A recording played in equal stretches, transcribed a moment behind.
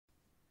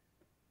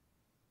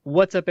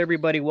What's up,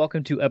 everybody?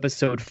 Welcome to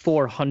episode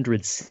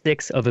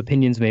 406 of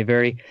Opinions May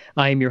Vary.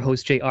 I am your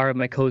host, JR, and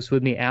my co-host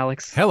with me,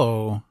 Alex.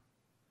 Hello.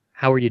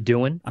 How are you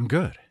doing? I'm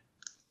good.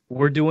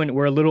 We're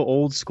a little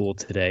old school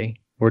today.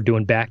 We're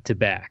doing back to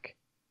back,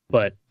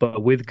 but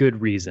with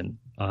good reason,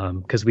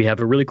 because we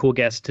have a really cool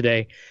guest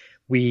today.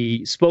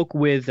 We spoke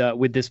with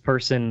this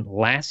person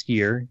last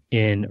year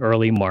in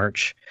early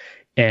March,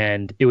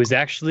 and it was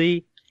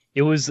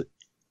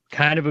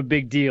kind of a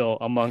big deal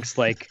amongst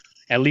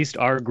at least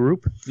our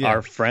group,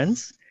 our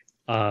friends.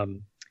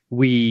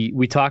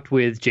 We talked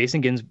with Jason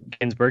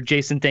Ginsburg.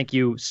 Jason, thank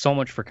you so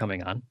much for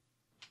coming on.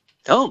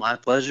 Oh, my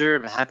pleasure.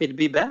 I'm happy to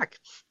be back.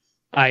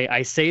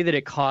 I say that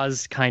it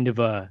caused kind of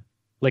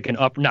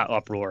not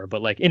uproar,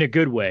 but in a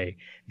good way,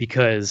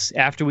 because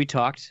after we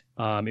talked,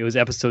 it was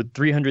episode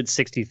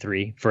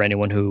 363 for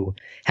anyone who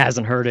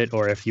hasn't heard it,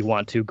 or if you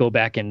want to go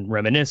back and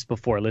reminisce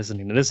before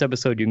listening to this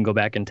episode, you can go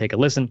back and take a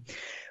listen.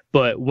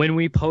 But when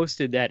we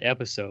posted that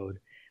episode,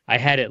 I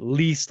had at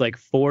least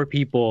 4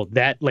 people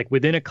that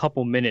within a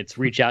couple minutes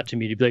reach out to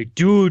me to be like,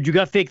 dude, you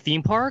got fake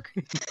theme park?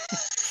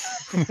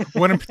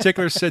 One in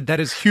particular said that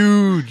is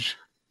huge.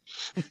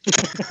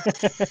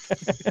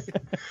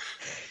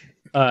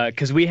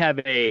 Because we have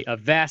a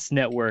vast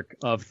network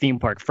of theme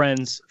park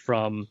friends,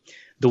 from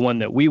the one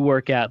that we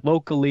worked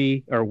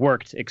locally,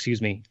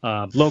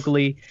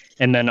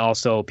 and then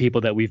also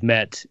people that we've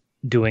met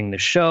doing the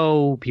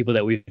show, people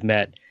that we've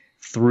met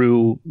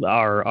through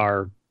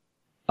our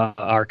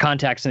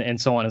contacts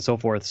and so on and so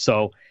forth.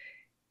 So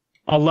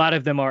a lot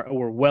of them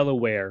were well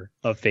aware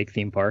of fake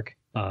theme park,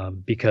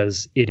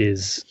 because it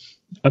is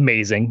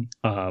amazing.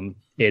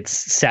 It's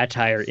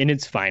satire in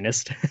its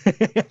finest.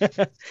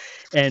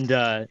 And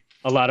a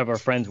lot of our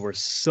friends were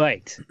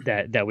psyched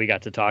that we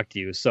got to talk to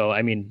you. So,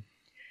 I mean,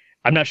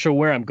 I'm not sure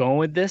where I'm going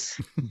with this,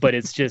 but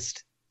it's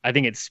just, I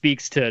think it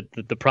speaks to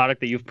the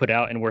product that you've put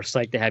out, and we're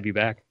psyched to have you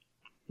back.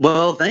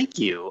 Well, thank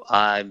you.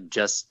 I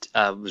just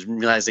was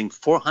realizing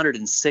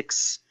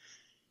 406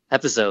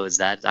 episodes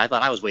that I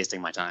thought I was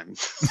wasting my time.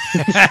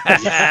 You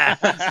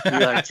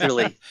are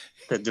truly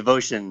the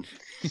devotion.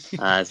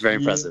 It's very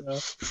impressive.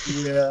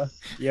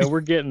 Yeah,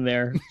 we're getting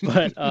there.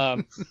 But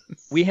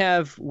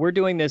we're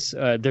doing this.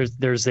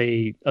 There's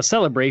a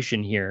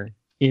celebration here,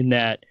 in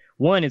that,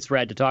 one, it's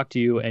rad to talk to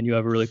you, and you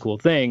have a really cool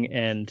thing,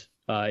 and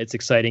it's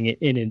exciting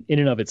in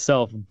and of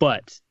itself.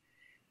 But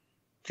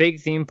Fake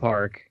Theme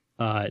Park,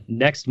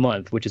 next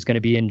month, which is going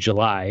to be in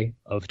July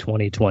of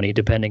 2020,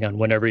 depending on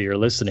whenever you're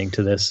listening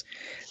to this,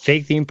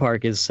 Fake Theme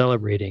Park is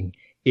celebrating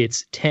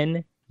its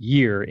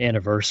 10-year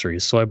anniversary.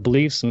 So I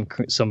believe some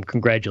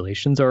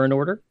congratulations are in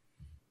order.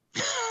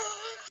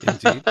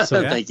 Indeed.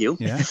 So thank you.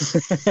 Yeah.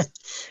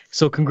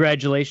 So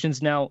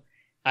congratulations. Now,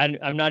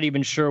 I'm not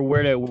even sure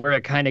where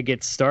to kind of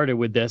get started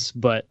with this,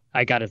 but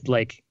I got it.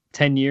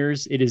 10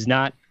 years. It is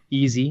not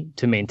easy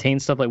to maintain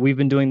stuff. We've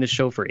been doing this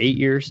show for 8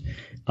 years,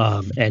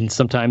 and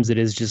sometimes it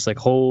is just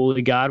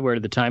holy God, where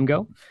did the time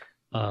go?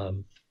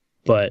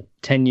 But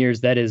 10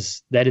 years, that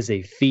is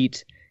a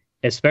feat,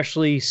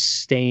 especially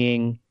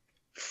staying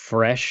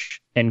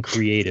fresh and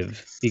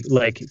creative,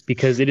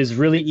 because it is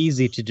really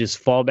easy to just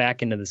fall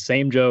back into the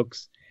same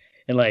jokes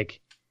and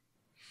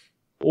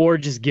or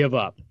just give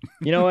up.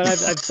 You know what?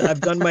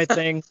 I've done my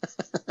thing.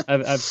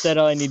 I've said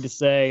all I need to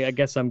say. I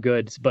guess I'm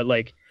good. But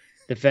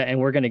and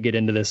we're going to get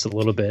into this a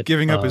little bit.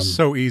 Giving up is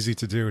so easy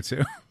to do,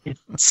 too.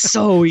 It's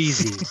so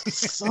easy.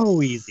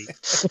 So easy.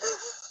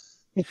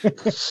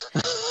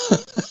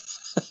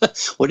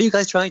 What are you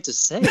guys trying to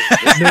say?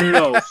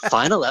 No.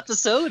 Final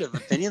episode of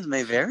Opinions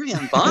May Vary?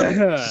 I'm fine.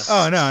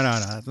 Oh,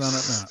 no.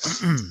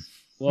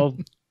 Well,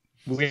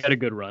 we had a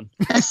good run.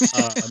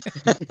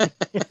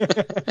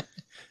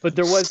 But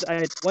there was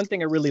one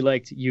thing I really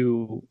liked.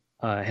 You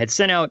had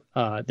sent out,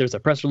 there's a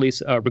press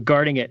release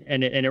regarding it,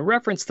 and it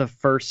referenced the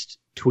first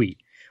tweet,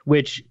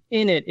 which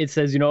in it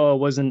says, it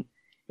wasn't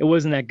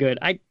that good.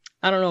 I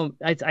don't know.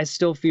 I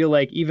still feel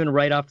like, even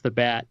right off the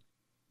bat,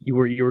 you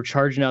were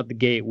charging out the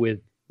gate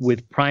with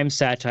prime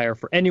satire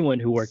for anyone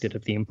who worked at a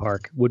theme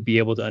park would be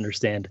able to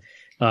understand.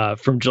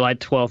 From July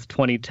 12th,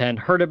 2010,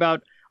 heard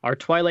about our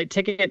Twilight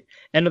ticket,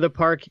 enter the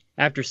park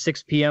after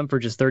 6 p.m. for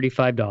just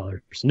 $35.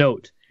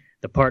 Note,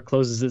 the park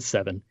closes at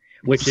 7,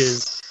 which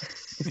is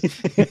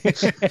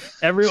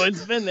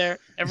everyone's been there.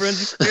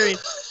 Everyone's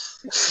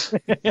experienced.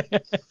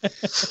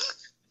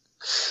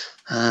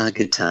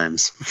 Good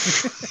times.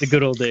 The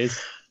good old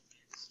days.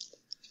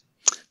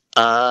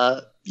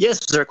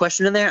 Yes, is there a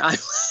question in there?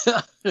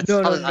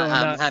 No,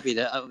 I'm happy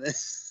to.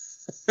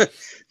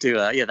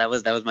 That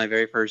was my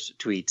very first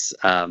tweet.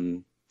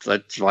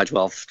 July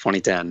 12th,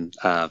 2010.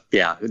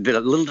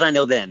 Little did I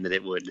know then that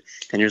it would,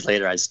 10 years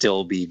later, I'd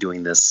still be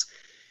doing this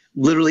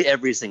literally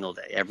every single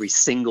day,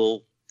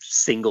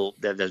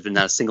 there's been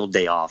not a single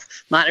day off.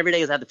 Not every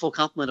day has had the full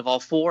complement of all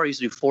 4. I used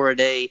to do 4 a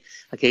day.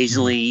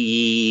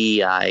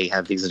 Occasionally I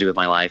have things to do with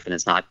my life, and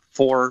it's not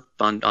 4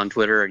 on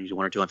Twitter, and usually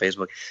 1 or 2 on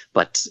Facebook,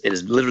 but it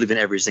has literally been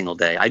every single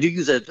day. I do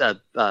use I use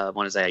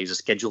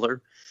a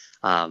scheduler,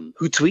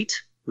 Hootsuite,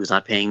 who's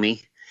not paying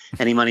me.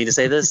 any money to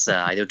say this.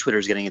 I know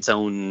Twitter's getting its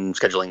own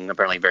scheduling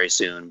apparently very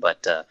soon,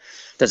 but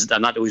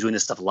I'm not always doing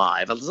this stuff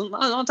live. A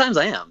lot of times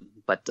I am,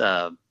 but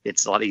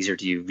it's a lot easier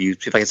to view.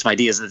 If I get some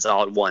ideas, it's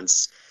all at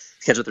once,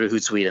 schedule through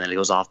Hootsuite, and then it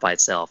goes off by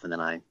itself, and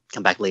then I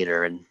come back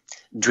later and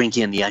drink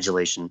in the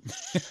adulation.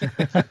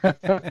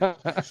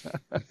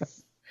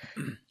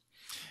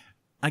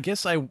 I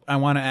guess I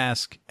want to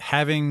ask,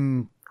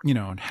 having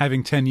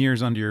 10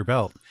 years under your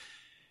belt,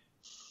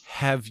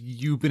 have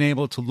you been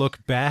able to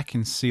look back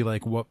and see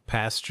like what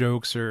past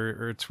jokes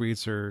or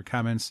tweets or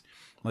comments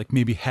like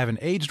maybe haven't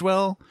aged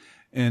well?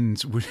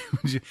 And would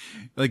you,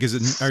 like,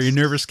 are you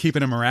nervous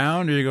keeping them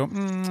around, or you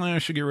go, I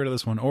should get rid of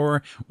this one?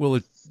 Or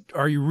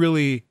are you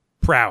really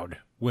proud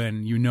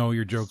when you know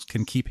your jokes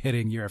can keep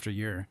hitting year after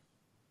year?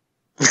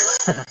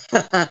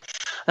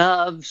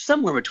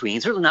 Somewhere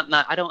between. Certainly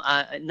not. I don't.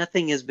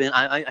 Nothing has been.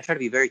 I try to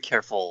be very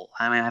careful.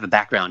 I mean, I have a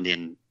background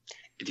in,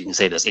 if you can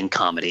say this, in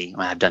comedy.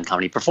 I've done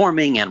comedy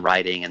performing and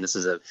writing, and this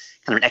is a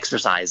kind of an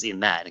exercise in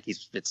that.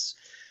 It's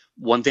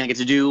one thing I get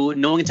to do.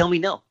 No one can tell me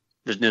no.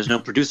 There's no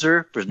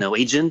producer. There's no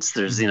agent.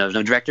 There's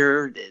no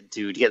director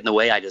to get in the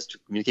way. I just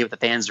communicate with the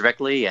fans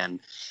directly, and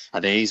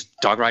they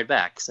dog right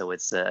back. So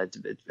it's a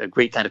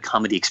great kind of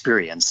comedy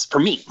experience for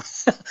me.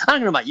 I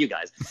don't know about you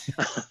guys.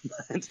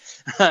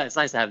 But it's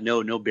nice to have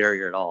no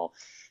barrier at all.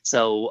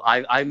 So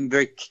I'm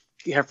very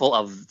careful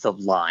of the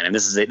line, and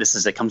this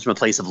is it comes from a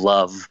place of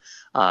love.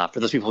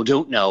 For those people who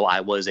don't know, I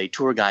was a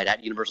tour guide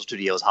at Universal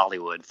Studios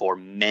Hollywood for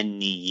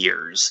many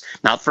years.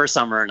 Not for a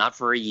summer, not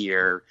for a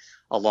year.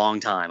 A long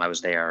time I was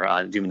there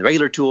doing the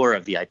regular tour, a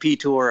VIP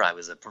tour. I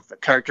was a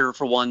character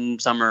for one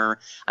summer.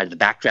 I did the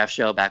Backdraft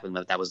show back when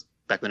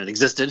it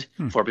existed,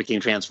 before it became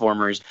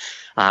Transformers.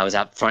 I was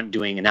out front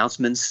doing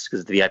announcements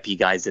because the VIP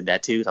guys did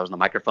that too. So I was on the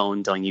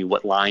microphone telling you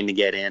what line to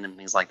get in and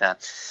things like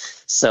that.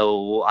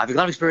 So I've a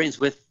lot of experience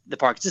with the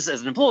park just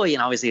as an employee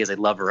and obviously as a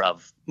lover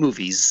of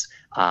movies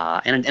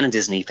and a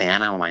Disney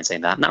fan. I don't mind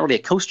saying that. I'm not really a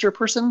coaster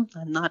person.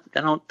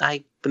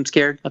 I'm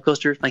scared of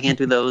coasters. I can't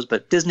do those.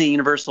 But Disney,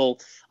 Universal,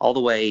 all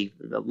the way.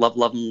 Love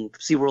them.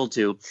 SeaWorld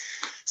too.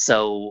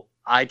 So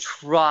I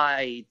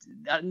try.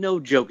 No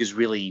joke is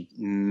really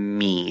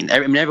mean. I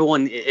mean,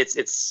 everyone.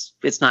 It's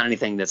not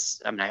anything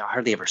that's. I mean, I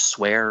hardly ever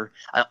swear.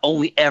 I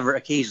only ever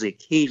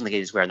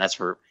occasionally swear, and that's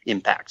for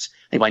impact.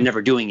 Like by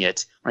never doing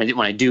it, when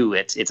I do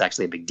it, it's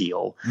actually a big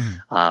deal.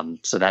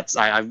 So that's.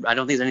 I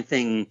don't think there's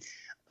anything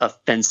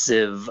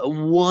offensive.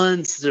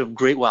 Once in a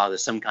great while,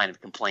 there's some kind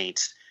of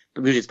complaint.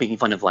 But usually it's making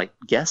fun of like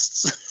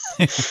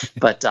guests,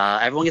 but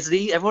everyone gets it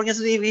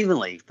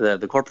evenly.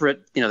 The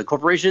corporate, the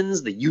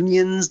corporations, the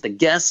unions, the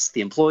guests, the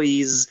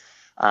employees,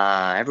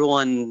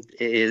 everyone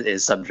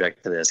is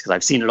subject to this because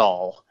I've seen it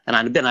all, and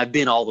I've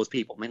been all those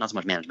people. I mean, not so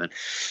much management,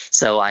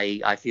 so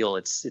I feel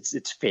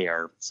it's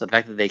fair. So the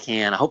fact that they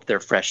can, I hope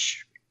they're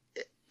fresh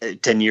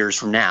 10 years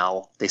from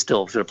now, they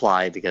still should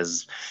apply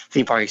because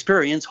theme park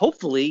experience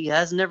hopefully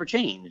has never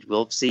changed.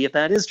 We'll see if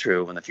that is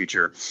true in the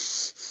future.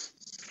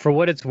 For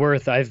what it's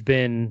worth, I've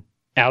been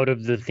out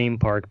of the theme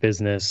park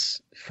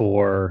business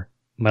for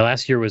my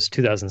last year was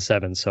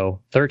 2007,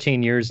 so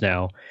 13 years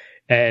now.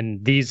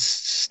 And these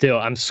still,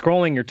 I'm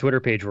scrolling your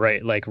Twitter page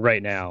right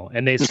now,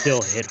 and they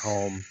still hit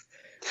home.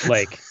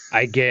 Like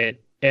I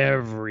get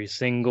every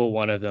single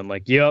one of them.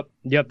 Like, yep,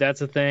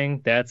 that's a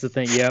thing.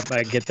 Yep,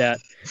 I get that.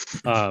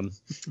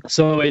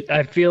 So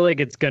I feel like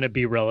it's gonna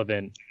be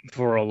relevant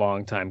for a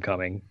long time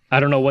coming. I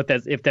don't know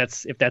if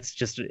that's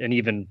just an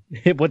even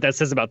what that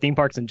says about theme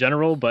parks in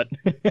general, but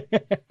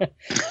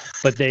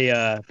but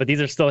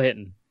these are still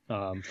hitting.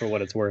 For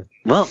what it's worth.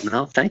 Well,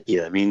 no, thank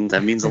you. I mean,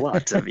 that means a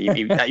lot. I mean,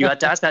 you had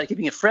to ask about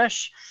keeping it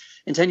fresh.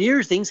 In 10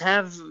 years, things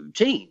have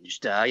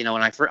changed. When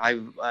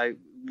I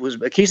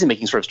was occasionally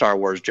making sort of Star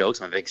Wars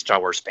jokes. I'm a big Star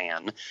Wars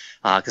fan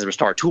because there were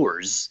Star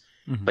Tours.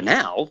 Mm-hmm. But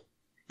now,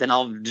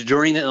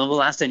 during the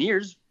last 10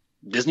 years,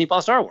 Disney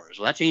bought Star Wars.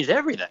 Well, that changed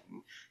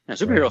everything.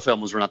 Superhero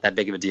films were not that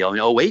big of a deal. I mean,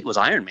 2008 was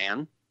Iron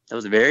Man. That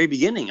was the very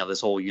beginning of this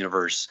whole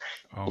universe.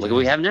 Look at what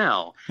we have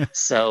now.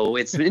 So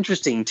it's been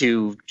interesting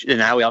and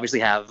now we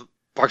obviously have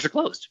parks are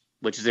closed,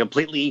 which is a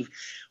completely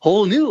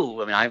whole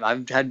new. I mean,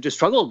 I've had to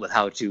struggle with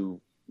how to.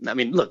 I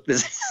mean, look,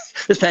 this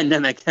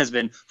pandemic has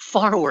been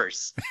far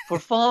worse for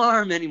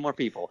far many more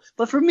people.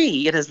 But for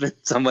me, it has been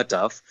somewhat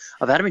tough.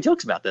 I've had to make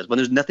jokes about this when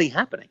there's nothing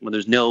happening. When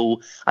there's no,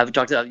 I've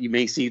talked about. You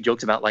may see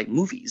jokes about like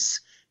movies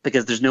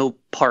because there's no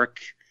park.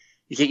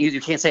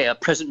 You can't say a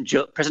present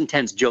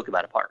tense joke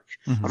about a park.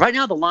 Mm-hmm. Right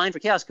now, the line for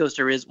Chaos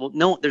Coaster is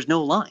no. There's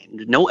no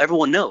line.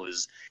 Everyone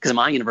knows because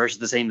my universe is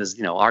the same as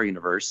our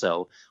universe.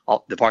 So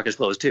the park is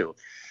closed too.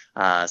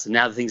 So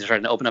now the things are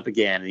starting to open up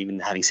again, and even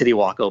having City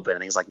Walk open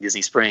and things like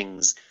Disney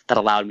Springs that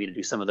allowed me to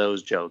do some of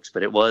those jokes.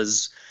 But it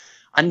was,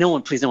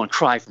 please no one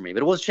cry for me.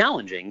 But it was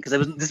challenging because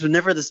this was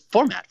never this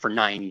format for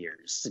 9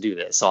 years to do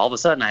this. So all of a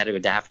sudden I had to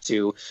adapt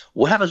to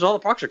what happens when all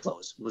the parks are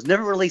closed. It was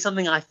never really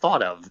something I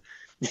thought of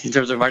in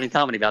terms of writing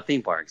comedy about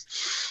theme parks.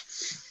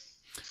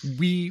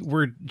 We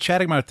were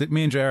chatting about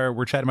me and JR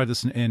were chatting about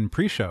this in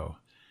pre-show,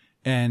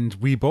 and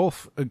we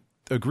both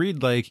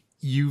agreed like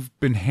you've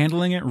been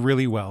handling it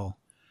really well.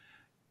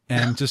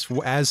 and just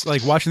as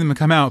like watching them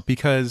come out,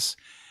 because,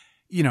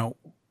 you know,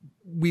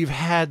 we've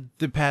had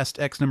the past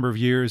X number of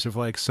years of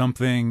like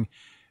something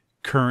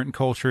current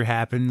culture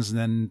happens, and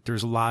then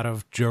there's a lot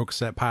of jokes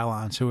that pile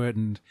onto it.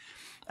 And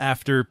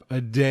after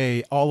a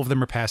day, all of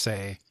them are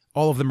passé.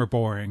 All of them are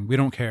boring. We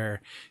don't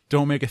care.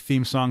 Don't make a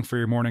theme song for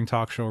your morning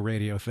talk show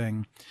radio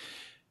thing.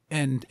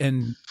 And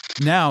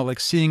now, like,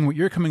 seeing what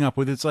you're coming up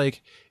with, it's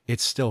like,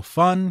 it's still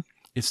fun.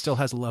 It still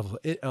has a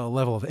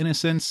level of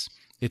innocence.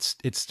 It's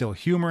still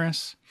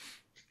humorous,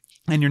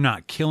 and you're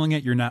not killing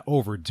it. You're not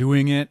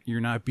overdoing it. You're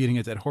not beating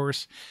a dead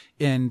horse.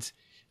 And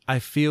I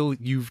feel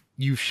you've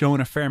shown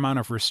a fair amount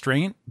of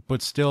restraint,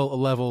 but still a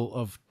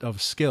level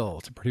of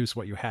skill to produce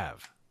what you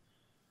have.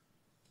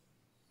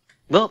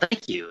 Well,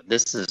 thank you.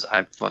 This is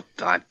I'm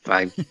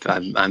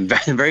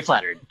very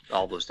flattered.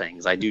 All those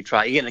things I do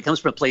try. Again, it comes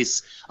from a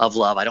place of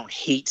love. I don't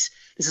hate.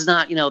 This is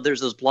not, there's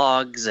those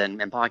blogs and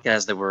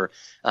podcasts that were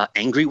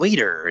angry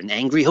waiter and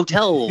angry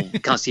hotel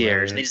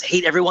concierge. And they just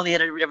hate everyone they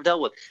had ever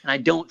dealt with. And I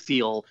don't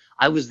feel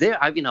I was there.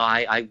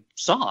 I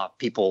saw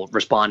people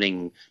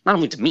responding not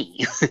only to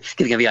me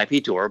getting a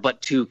VIP tour,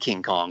 but to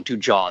King Kong, to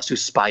Jaws, to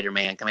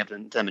Spider-Man, coming up to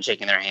them and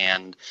shaking their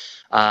hand.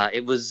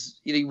 It was,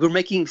 we're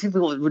making,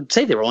 people would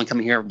say they were only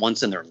coming here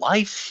once in their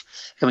life,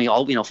 coming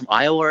all, from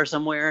Iowa or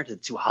somewhere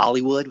to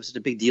Hollywood was such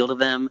a big deal to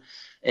them.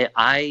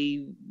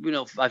 I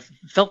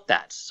felt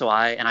that. So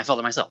I felt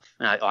it myself.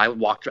 And I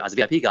walked, as a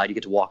VIP guide, you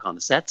get to walk on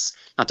the sets,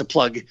 not to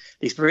plug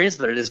the experience,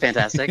 but it is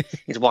fantastic. You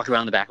get to walk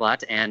around the back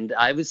lot, and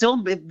it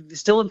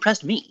still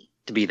impressed me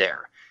to be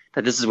there.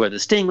 That this is where the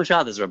Sting was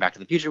shot, this is where Back to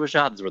the Future was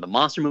shot, this is where the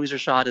monster movies are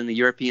shot in the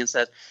European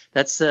set.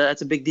 That's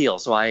a big deal.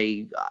 So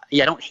I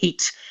don't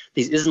hate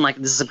these. It isn't like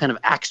this is some kind of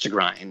axe to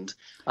grind.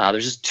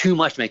 There's just too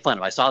much to make fun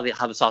of. I saw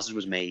how the sausage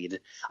was made.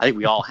 I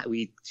think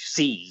we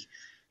see.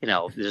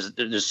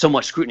 There's so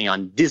much scrutiny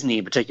on Disney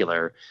in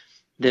particular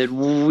that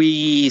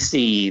we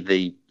see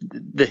the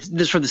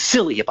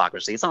silly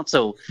hypocrisy. It's not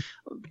so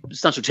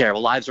terrible.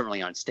 Lives aren't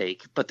really on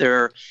stake, but there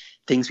are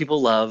things people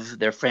love.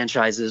 Their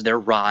franchises, their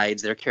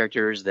rides, their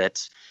characters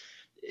that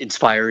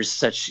inspires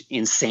such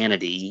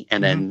insanity,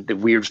 and then the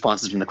weird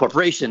responses from the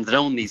corporations that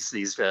own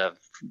these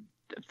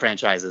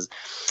franchises.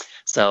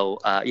 So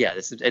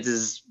this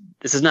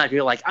is not, if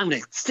you're like, I'm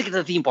going to stick it to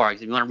the theme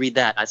parks. If you want to read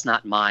that, that's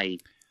not my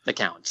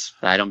account.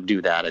 I don't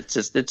do that.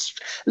 It's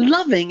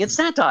loving. It's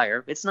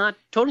satire. It's not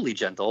totally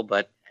gentle,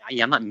 but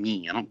I'm not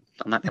mean.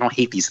 I don't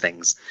hate these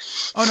things.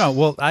 Oh no.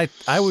 Well, I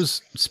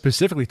was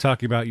specifically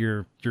talking about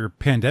your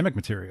pandemic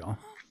material.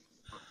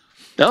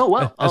 Oh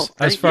well.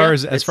 As far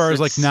as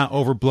like not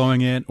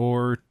overblowing it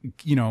or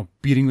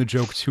beating the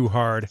joke too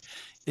hard.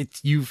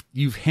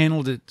 You've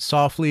handled it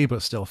softly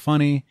but still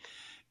funny.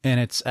 And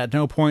it's at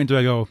no point do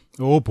I go,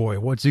 oh boy,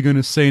 what's he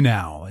gonna say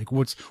now? Like,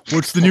 what's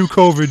the new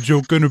COVID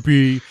joke gonna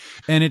be?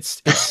 And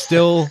it's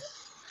still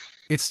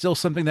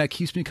something that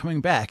keeps me coming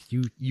back.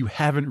 You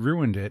haven't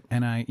ruined it,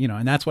 and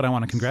and that's what I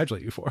want to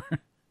congratulate you for.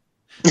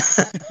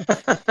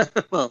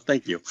 Well,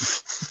 thank you.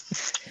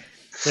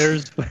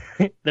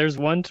 There's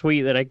one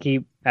tweet that I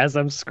keep, as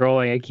I'm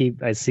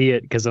scrolling, I see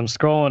it because I'm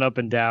scrolling up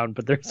and down,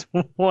 but there's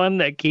one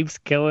that keeps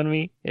killing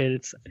me, and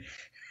it's.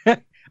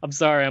 I'm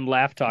sorry, I'm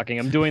talking.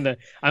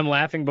 I'm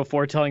laughing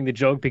before telling the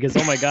joke because,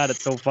 oh my God,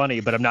 it's so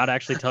funny, but I'm not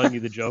actually telling you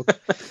the joke.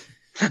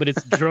 But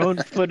it's drone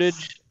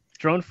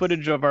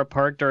footage of our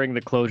park during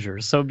the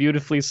closure. So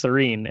beautifully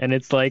serene. And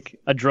it's like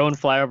a drone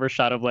flyover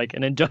shot of like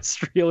an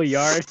industrial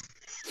yard.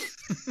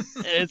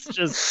 And it's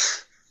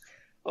just,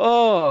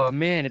 oh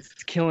man, it's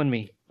killing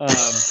me.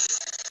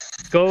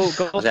 Go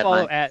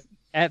follow at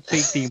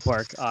Fake Theme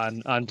Park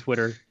on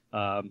Twitter.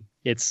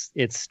 It's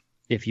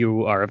if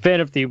you are a fan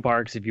of theme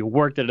parks, if you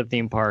worked at a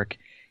theme park,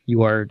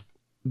 you are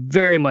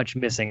very much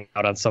missing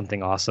out on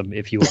something awesome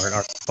if you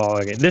aren't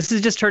following it. This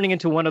is just turning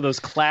into one of those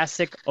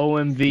classic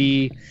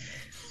OMV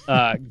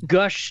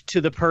gush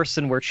to the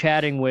person we're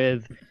chatting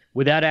with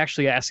without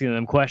actually asking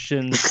them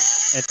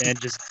questions,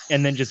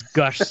 and then just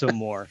gush some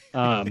more.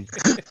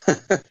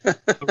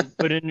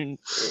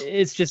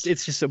 It's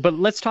just. But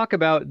let's talk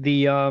about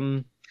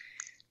the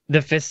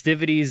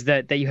festivities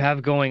that you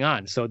have going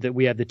on. So that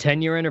we have the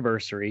 10-year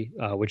anniversary,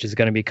 which is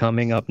going to be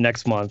coming up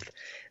next month.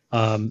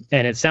 And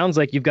it sounds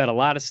like you've got a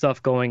lot of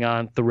stuff going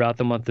on throughout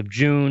the month of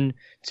June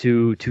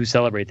to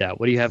celebrate that.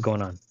 What do you have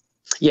going on?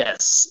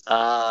 Yes.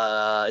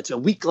 It's a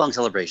week-long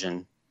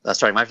celebration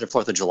starting right after the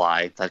 4th of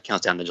July. That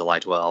counts down to July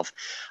 12th.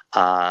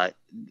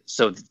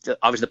 So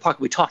obviously the park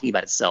we're talking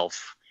about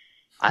itself,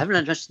 I haven't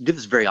had a chance to do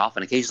this very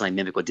often. Occasionally I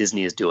mimic what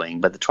Disney is doing,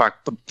 but the park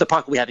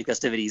will be having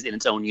festivities in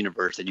its own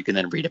universe that you can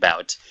then read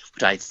about,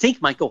 which I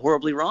think might go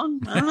horribly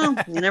wrong. I don't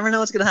know. You never know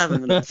what's going to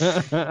happen.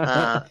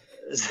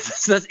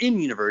 So that's in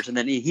universe, and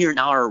then here in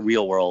our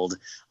real world,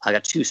 I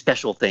got two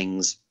special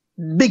things,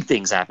 big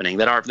things happening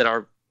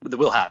that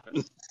will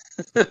happen.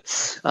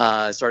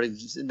 Starting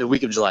the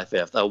week of July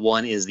 5th.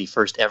 One is the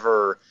first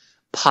ever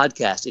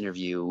podcast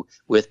interview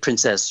with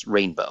Princess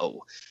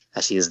Rainbow.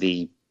 She is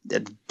the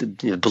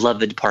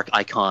beloved park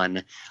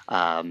icon,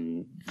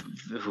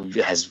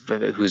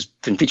 who's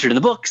been featured in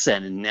the books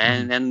and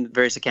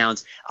various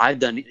accounts. I've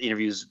done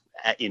interviews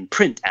in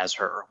print as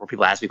her, where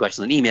people ask me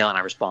questions in email and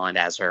I respond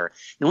as her.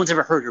 No one's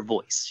ever heard her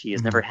voice. She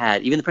has never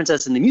had, even the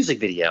princess in the music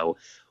video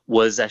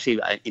was actually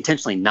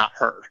intentionally not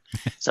her.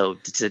 So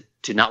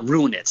to not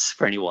ruin it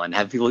for anyone,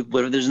 have people,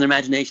 whatever there's an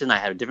imagination, I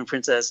had a different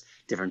princess,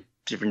 different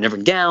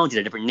gown, did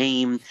a different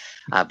name.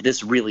 But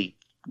this really,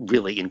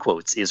 in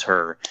quotes, is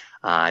her.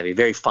 I have a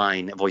very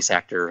fine voice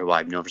actor who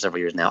I've known for several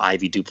years now,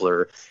 Ivy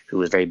Dupler,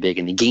 who is very big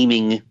in the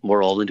gaming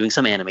world and doing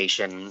some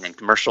animation and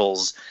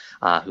commercials,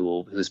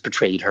 who's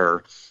portrayed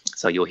her.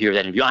 So you'll hear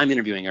that interview. I'm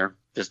interviewing her,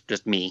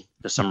 just me,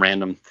 just some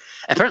random.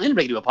 Apparently,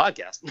 anybody can do a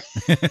podcast.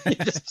 You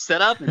just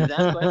set up and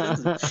ask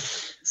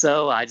questions.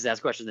 So I just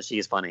ask questions, and she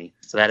is funny.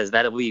 So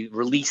that'll be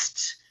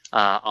released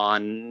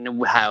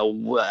on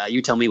how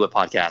you tell me what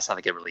podcasts how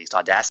they get released.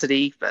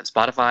 Audacity,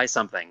 Spotify,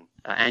 something,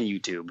 and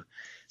YouTube.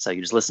 So you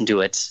just listen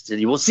to it.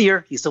 You will see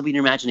her. You still be in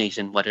your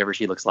imagination, whatever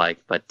she looks like.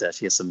 But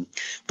she has some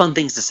fun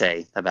things to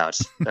say about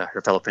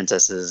her fellow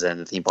princesses and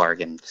the theme park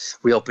and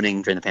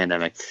reopening during the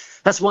pandemic.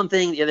 That's one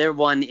thing. The other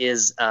one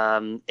is a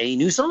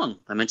new song.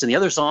 I mentioned the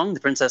other song, the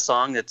princess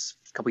song that's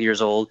a couple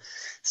years old.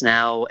 It's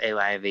now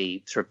I have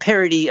a sort of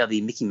parody of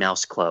the Mickey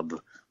Mouse Club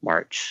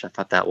March. I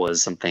thought that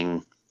was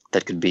something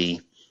that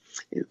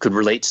could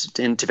relate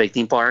into Fake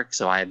Theme Park.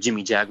 So I have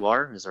Jimmy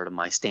Jaguar as sort of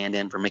my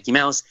stand-in for Mickey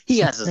Mouse. He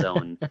has his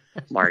own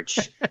march.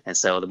 And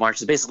so the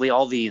march is basically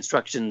all the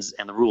instructions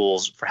and the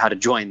rules for how to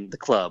join the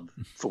club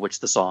for which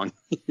the song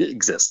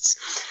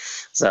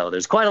exists. So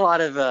there's quite a lot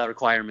of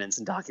requirements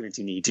and documents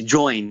you need to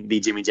join the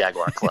Jimmy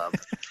Jaguar Club.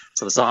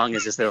 So the song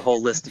is just their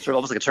whole list, sort of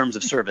almost like a terms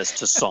of service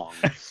to song.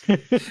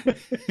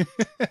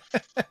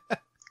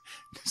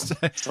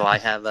 So I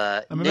have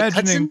I'm Nick imagining,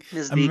 Hudson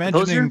is the I'm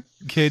imagining composer.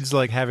 kids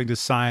like having to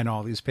sign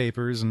all these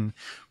papers and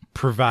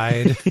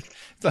provide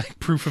like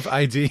proof of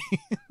ID.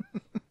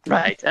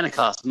 Right, and it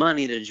costs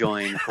money to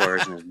join. Of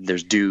course, and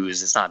there's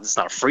dues. It's not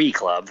a free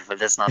club, but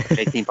that's not the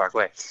Fake Theme Park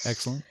way.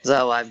 Excellent.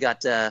 So I've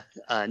got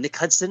Nick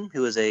Hudson,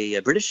 who is a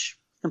British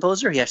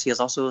composer. He actually is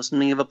also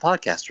something of a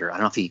podcaster. I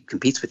don't know if he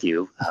competes with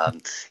you.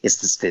 It's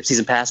the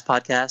Season Pass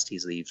podcast.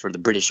 He's the sort of the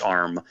British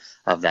arm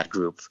of that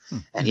group,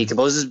 and he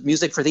composes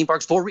music for theme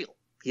parks for real.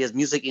 He has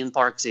music in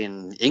parks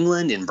in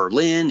England, in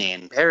Berlin,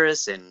 in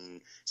Paris, in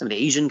some of the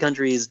Asian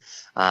countries.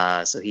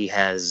 So he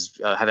has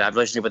have a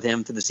relationship with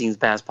him through the Seasons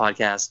Pass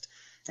podcast,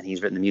 and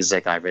he's written the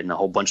music. I've written a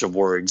whole bunch of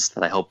words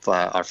that I hope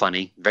are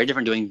funny. Very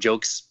different doing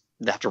jokes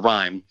that have to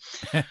rhyme,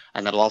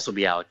 and that'll also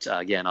be out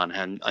again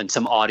on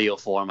some audio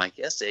form, I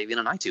guess, even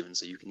on iTunes,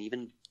 so you can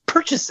even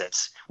purchase it,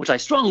 which I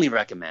strongly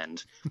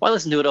recommend. Why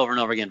listen to it over and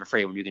over again for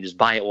free when you can just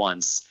buy it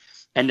once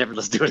and never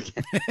listen to it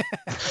again?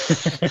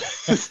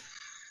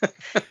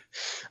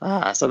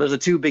 So there's a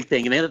two big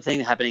thing, and the other thing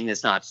happening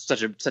that's not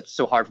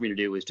so hard for me to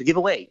do is to give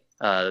away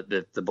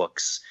the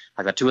books.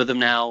 I've got two of them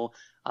now.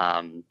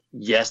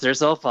 Yes, they're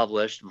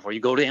self-published. Before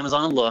you go to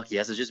Amazon and look,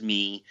 yes, it's just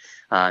me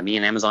and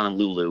Amazon and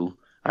Lulu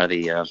are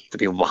the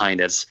people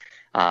behind it.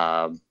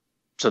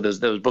 So those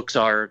books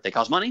they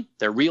cost money.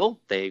 They're real.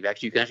 You can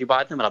actually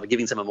buy them, and I'll be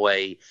giving some of them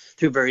away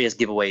through various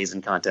giveaways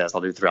and contests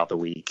I'll do throughout the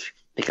week.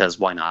 Because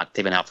why not?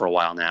 They've been out for a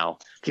while now.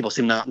 People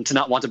seem to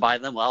not want to buy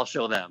them. Well, I'll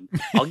show them.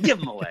 I'll give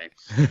them away.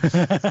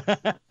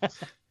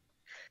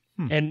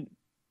 And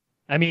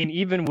I mean,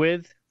 even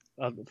with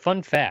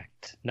fun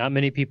fact, not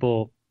many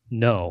people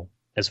know.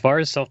 As far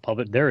as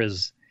self-publish,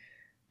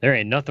 there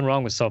ain't nothing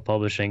wrong with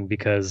self-publishing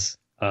because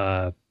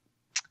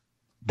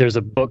there's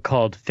a book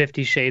called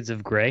 50 Shades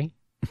of Grey.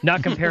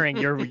 Not comparing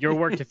your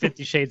work to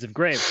 50 Shades of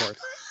Grey, of course,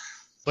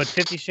 but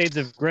 50 Shades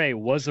of Grey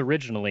was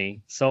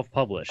originally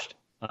self-published.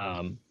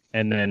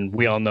 And then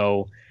we all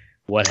know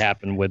what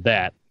happened with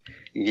that.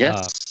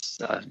 Yes.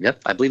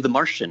 Yep. I believe The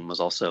Martian was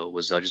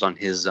just on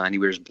his Andy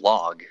Weir's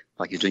blog.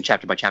 Like he was doing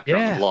chapter by chapter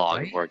on the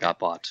blog before it got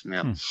bought.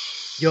 Yeah.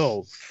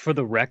 Yo, for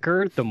the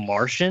record, The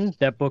Martian,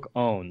 that book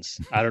owns.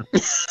 We're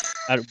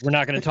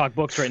not going to talk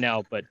books right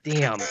now, but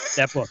damn,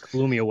 that book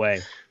blew me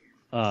away.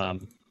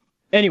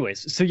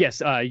 Anyways, so yes,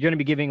 you're going to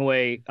be giving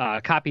away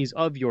copies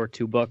of your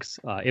two books.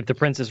 If the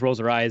Princess Rolls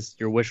Her Eyes,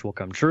 Your Wish Will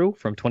Come True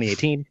from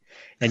 2018,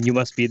 and You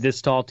Must Be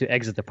This Tall to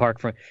Exit the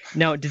Park.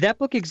 Now, did that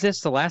book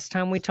exist the last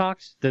time we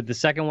talked? The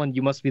second one,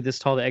 You Must Be This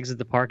Tall to Exit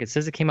the Park. It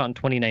says it came out in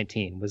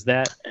 2019. Was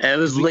that? It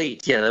was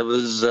late. Yeah, that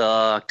was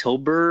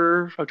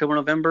October,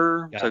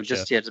 November. Gotcha.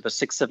 So just about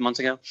 6-7 months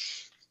ago.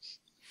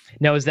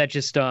 Now, is that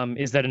just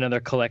is that another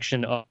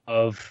collection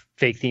of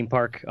Fake Theme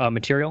Park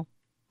material?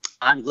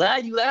 I'm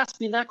glad you asked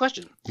me that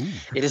question. Ooh.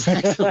 It is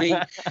actually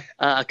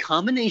a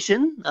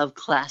combination of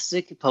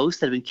classic posts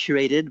that have been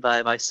curated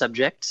by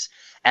subjects,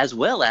 as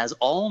well as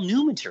all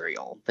new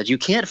material that you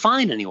can't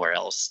find anywhere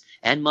else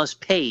and must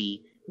pay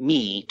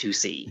me to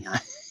see.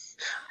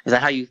 Is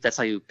that how you? That's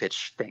how you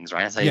pitch things,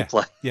 right? That's how you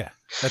play. Yeah,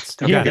 that's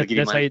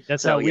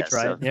how we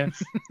try. So, yeah.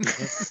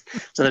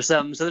 So there's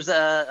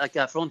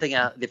for one thing,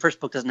 the first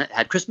book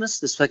had Christmas.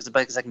 The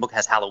second book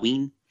has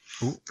Halloween.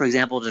 for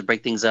example, to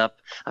break things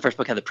up. Our first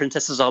book had the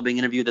princesses all being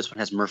interviewed. This one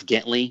has Murph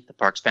Gantley, the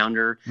park's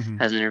founder,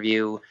 has an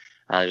interview.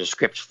 There's a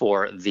script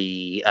for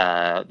the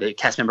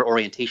cast member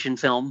orientation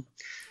film.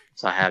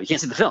 So you can't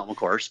see the film, of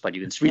course, but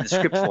you can read the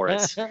script for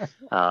it.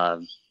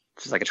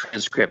 It's like a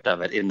transcript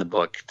of it in the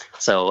book.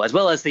 So as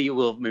well as you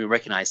will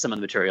recognize some of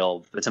the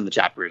material, some of the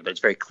chapters, but it's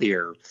very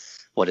clear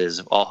what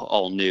is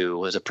all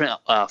new. There's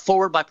a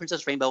forward by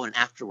Princess Rainbow and an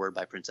afterword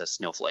by Princess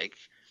Snowflake.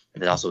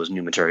 It also is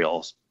new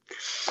materials.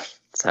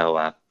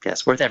 So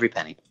yes, worth every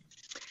penny.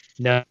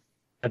 Now,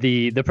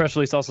 the press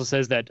release also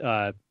says that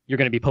you're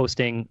going to be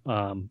posting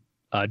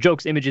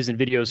jokes, images, and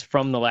videos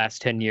from the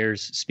last 10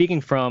 years.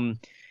 Speaking from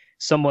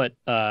somewhat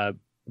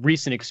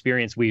recent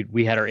experience,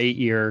 we had our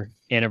 8-year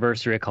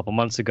anniversary a couple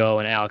months ago,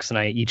 and Alex and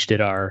I each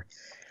did our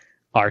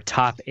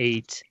top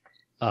 8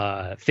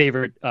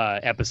 favorite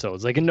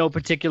episodes, like in no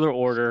particular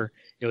order.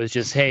 It was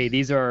just, hey,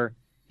 these are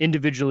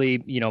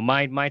individually,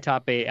 my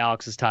top 8,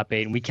 Alex's top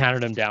 8, and we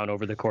counted them down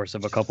over the course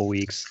of a couple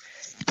weeks.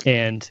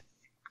 And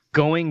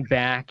going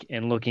back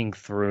and looking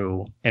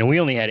through, and we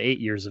only had 8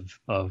 years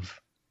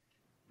of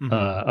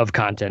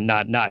content,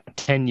 not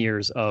 10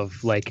 years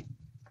of like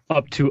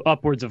up to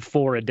upwards of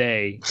 4 a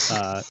day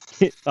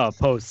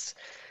posts.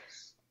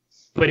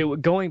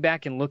 But going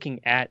back and looking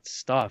at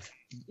stuff,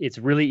 it's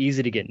really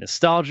easy to get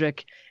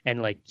nostalgic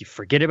and like you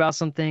forget about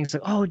some things.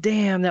 Like, oh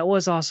damn, that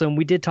was awesome.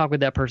 We did talk with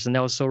that person.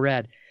 That was so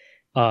rad.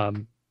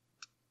 I'm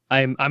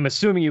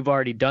assuming you've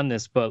already done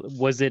this, but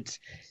was it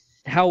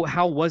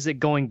how was it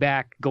going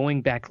back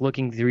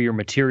looking through your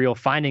material,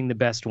 finding the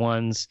best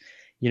ones?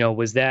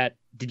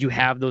 Did you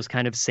have those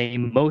kind of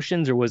same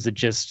emotions, or was it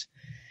just,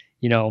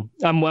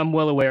 I'm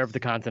well aware of the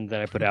content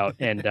that I put out,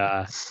 and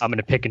I'm going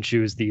to pick and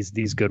choose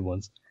these good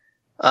ones.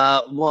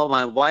 Well,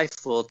 my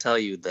wife will tell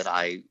you that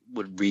I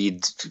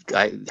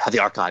have the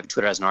archive.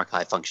 Twitter has an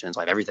archive function, so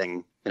I have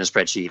everything in a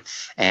spreadsheet,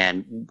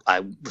 and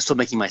I was still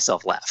making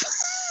myself laugh.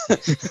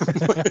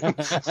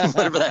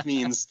 Whatever that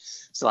means.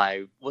 So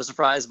I was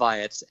surprised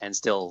by it, and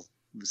still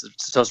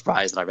so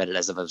surprised that I read it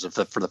as if it was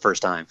for the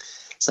first time.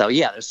 So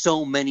yeah, there's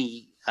so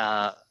many,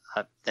 not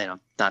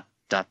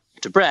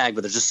to brag,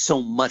 but there's just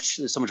so much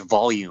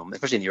volume,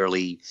 especially in the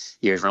early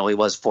years when it only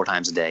was 4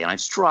 times a day. And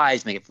I've tried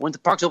to make it, when the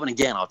park's open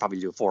again, I'll probably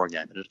do it 4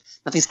 again, but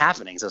nothing's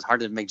happening. So it's hard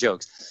to make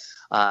jokes.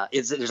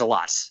 There's a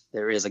lot.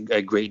 There is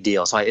a great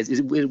deal. So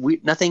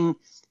nothing,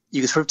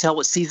 you can sort of tell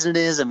what season it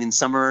is. I mean,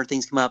 summer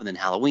things come up, and then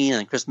Halloween, and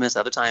then Christmas.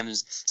 Other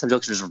times, some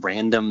jokes are just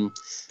random.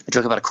 A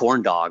joke about a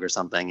corn dog or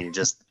something, and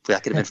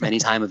that could have been from any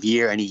time of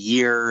year, any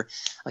year.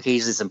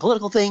 Occasionally, some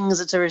political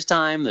things at various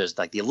time. There's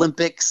like the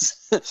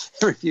Olympics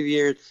every few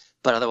years,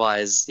 but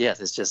otherwise, yes,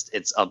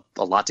 it's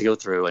a lot to go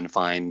through and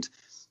find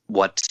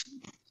what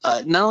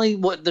not only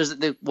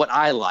what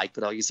I like,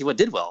 but you see what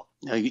did well.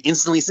 You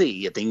instantly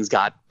see if things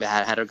got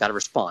a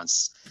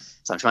response.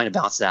 So I'm trying to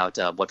balance out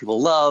what people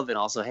love, and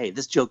also, hey,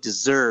 this joke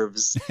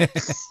deserves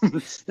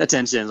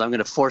attention, so I'm going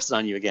to force it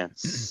on you again.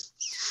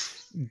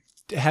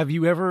 Have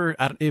you ever,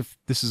 if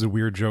this is a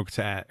weird joke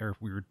or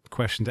weird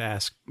question to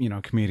ask,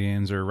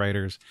 comedians or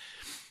writers,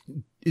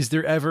 is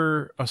there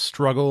ever a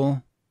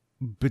struggle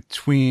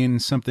between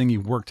something you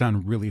worked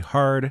on really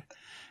hard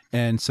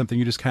and something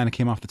you just kind of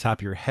came off the top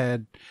of your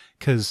head?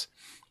 Because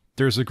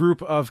there's a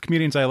group of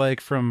comedians I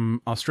like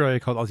from Australia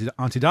called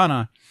Auntie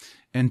Donna,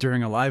 and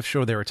during a live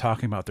show, they were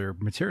talking about their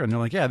material, and they're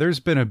like, yeah, there's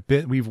been a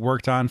bit we've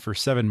worked on for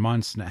 7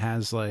 months, and it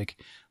has like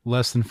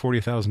less than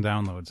 40,000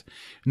 downloads.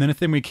 And then a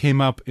thing we came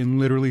up in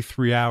literally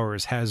 3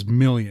 hours has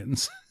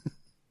millions.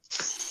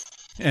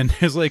 And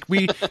it's like,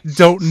 we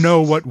don't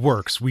know what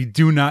works. We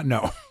do not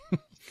know.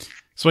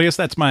 So I guess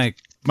that's my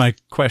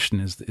question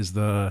is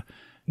do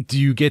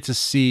you get to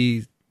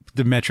see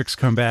the metrics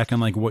come back and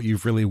like what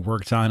you've really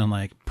worked on and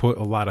like put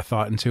a lot of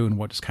thought into, and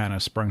what just kind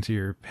of sprung to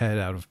your head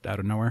out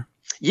of nowhere?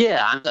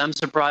 Yeah, I'm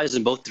surprised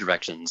in both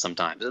directions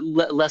sometimes.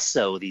 Less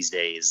so these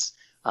days.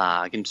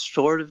 I can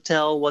sort of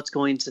tell what's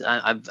going to.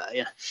 I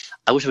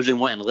wish I was doing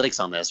more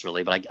analytics on this,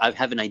 really, but I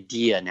have an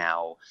idea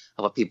now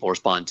of what people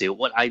respond to.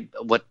 What I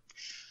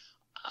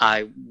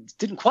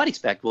didn't quite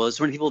expect was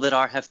so many people that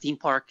have theme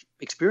park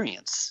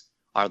experience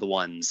are the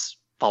ones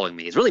following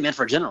me. It's really meant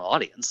for a general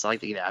audience.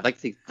 I'd like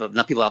to think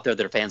enough people out there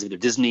that are fans of either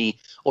Disney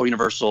or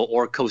Universal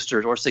or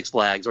coasters or Six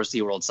Flags or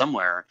SeaWorld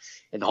somewhere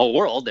in the whole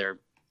world. They're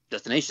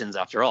destinations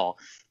after all.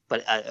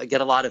 But I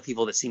get a lot of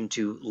people that seem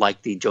to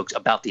like the jokes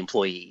about the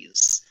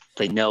employees.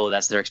 They know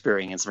that's their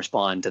experience,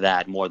 respond to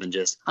that more than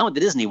just, I went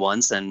to Disney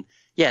once, and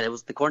yeah,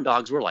 the corn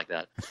dogs were like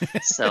that.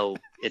 So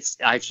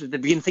I should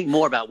begin to think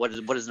more about what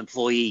does an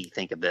employee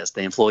think of this,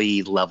 the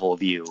employee level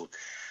view.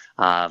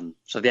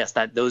 So yes,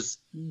 those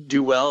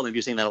do well. Maybe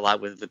you're seeing that a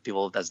lot with the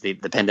people as the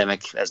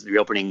pandemic, as the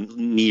reopening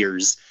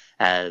nears,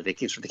 the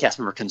cast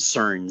member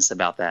concerns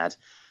about that.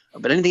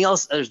 But anything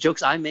else, there's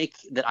jokes I make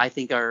that I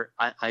think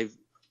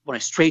when I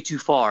stray too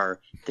far,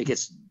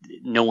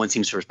 no one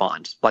seems to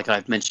respond. Like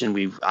I've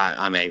mentioned,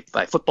 I'm a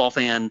football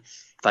fan.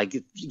 If I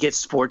get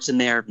sports in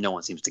there, no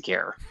one seems to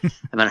care. No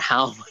matter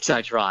how much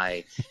I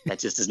try, that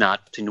just does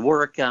not seem to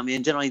work. I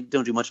mean, generally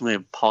don't do much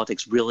with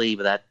politics really,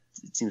 but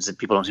it seems that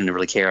people don't seem to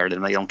really care. They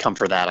don't come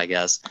for that, I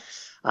guess.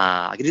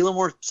 I can do a little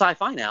more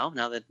sci-fi now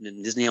that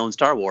Disney owns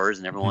Star Wars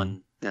and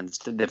everyone and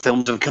the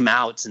films have come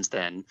out since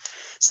then.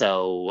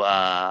 So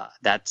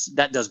that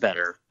does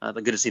better.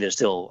 But good to see there's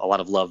still a lot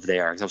of love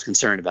there, because I was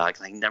concerned about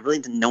it.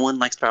 Like, no one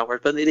likes Star Wars,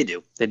 but they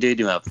do. They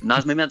do have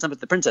not maybe not some of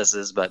the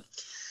princesses, but.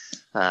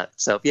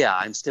 So yeah,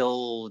 I'm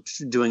still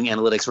doing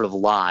analytics sort of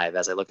live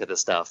as I look at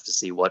this stuff to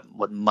see what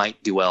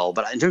might do well.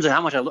 But in terms of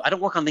how much I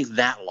don't work on things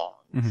that long.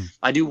 Mm-hmm.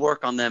 I do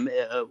work on them,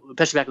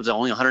 especially back when it was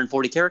only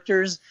 140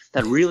 characters.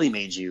 That really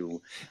made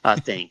you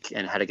think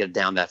and how to get it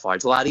down that far.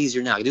 It's a lot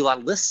easier now. You do a lot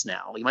of lists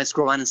now. You might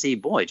scroll around and see,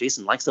 boy,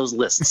 Jason likes those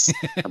lists.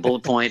 A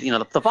bullet point,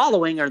 the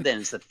following are then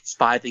it's the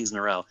 5 things in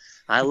a row.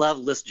 I love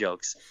list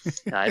jokes.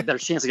 I have a better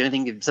chance of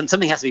getting anything.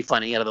 Something has to be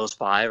funny out of those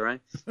 5, right?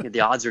 The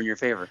odds are in your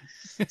favor.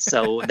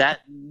 So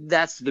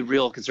that's the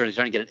real concern, is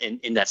trying to get it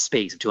in that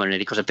space of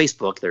 280. Because on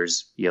Facebook,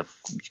 you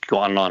go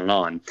on and on and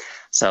on.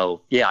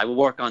 So yeah, I will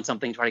work on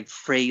something, try to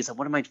phrase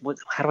how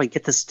do I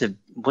get this to,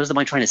 what am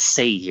I trying to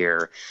say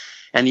here?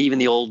 And even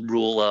the old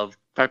rule of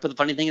try to put the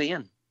funny thing at the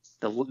end.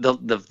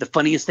 The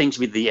funniest thing should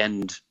be the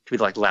end, should be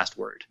like the last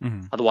word.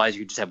 Mm-hmm. Otherwise,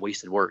 you just have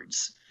wasted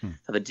words.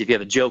 So that if you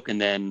have a joke and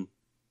then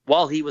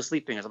while he was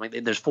sleeping or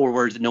something, there's 4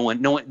 words that no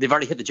one, they've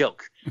already hit the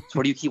joke. So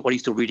what are you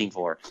still reading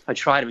for? I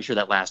try to make sure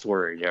that last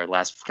word or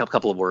last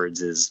couple of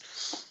words is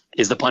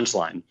the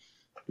punchline.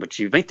 But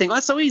you may think, oh,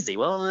 that's so easy.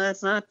 Well,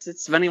 that's not.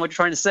 It's depending on what you're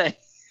trying to say.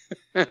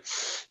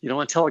 You don't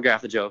want to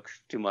telegraph the joke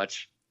too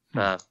much.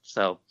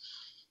 So,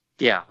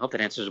 yeah, I hope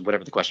that answers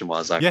whatever the question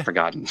was. I've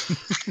forgotten.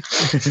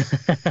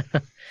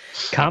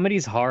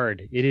 Comedy's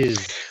hard. It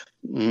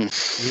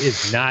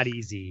is not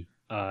easy,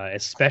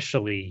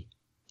 especially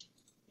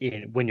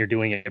when you're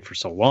doing it for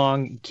so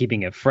long,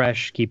 keeping it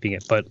fresh,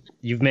 but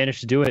you've managed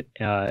to do it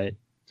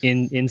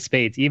in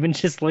spades. Even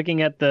just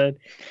looking at the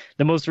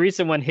most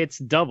recent one hits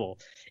double.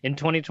 In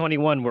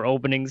 2021, we're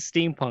opening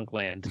Steampunk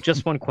Land.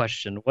 Just one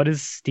question. What is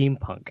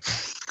steampunk?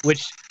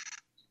 Which,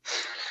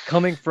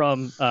 coming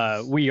from,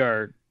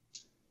 we're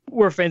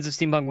fans of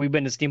steampunk. We've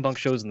been to steampunk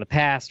shows in the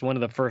past. One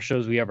of the first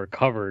shows we ever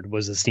covered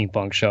was a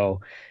steampunk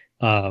show.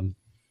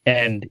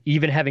 And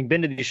even having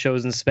been to these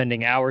shows and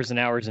spending hours and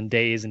hours and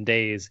days,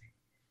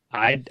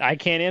 I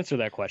can't answer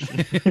that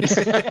question.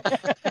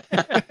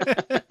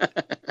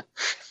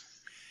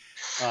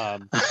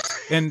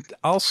 And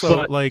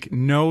also,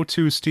 no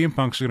 2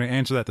 steampunks are going to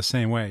answer that the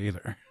same way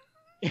either.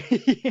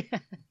 Yeah,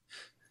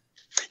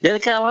 they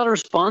got a lot of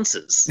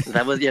responses.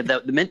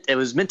 It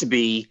was meant to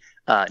be.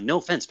 No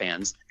offense,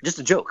 fans, just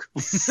a joke.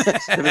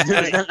 It was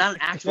not an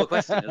actual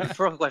question. It was a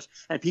rhetorical question,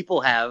 and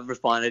people have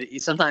responded.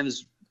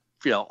 Sometimes,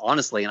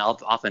 honestly, and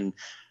often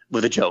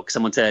with a joke.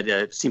 Someone said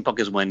steampunk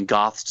is when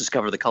goths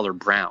discover the color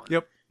brown.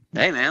 Yep.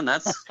 Hey man,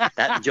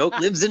 that joke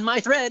lives in my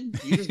thread.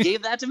 You just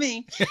gave that to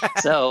me.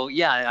 So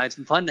yeah, it's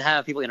fun to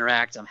have people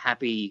interact. I'm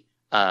happy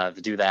to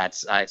do that.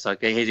 So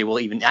occasionally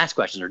we'll even ask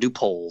questions or do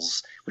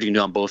polls, which you can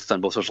do on both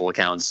social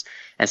accounts,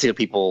 and see what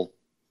people,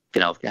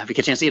 have a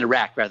chance to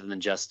interact rather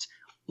than just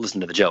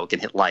listen to the joke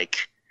and hit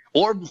like.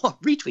 Or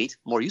retweet,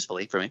 more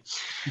usefully for me.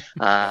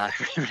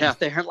 Out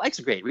there, likes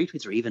are great.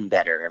 Retweets are even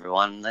better,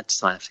 everyone. That's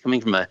coming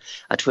from a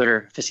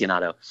Twitter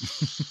aficionado.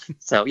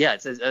 So yeah,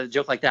 it's a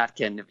joke like that.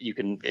 You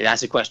can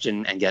ask a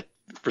question and get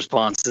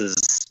responses.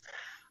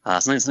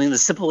 Something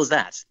as simple as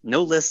that.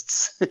 No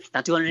lists,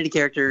 not 280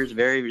 characters,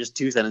 just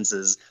 2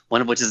 sentences.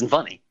 One of which isn't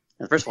funny.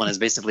 And the first one is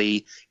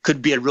basically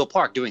could be a real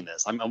park doing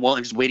this. I'm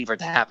just waiting for it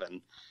to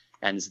happen.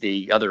 And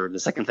the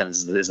second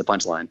sentence is the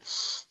punchline.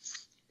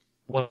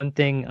 One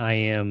thing I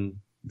am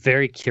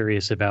very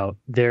curious about,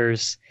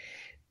 there's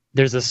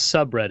a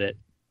subreddit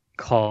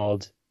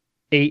called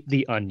Ate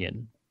the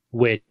Onion,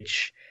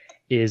 which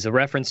is a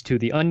reference to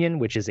The Onion,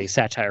 which is a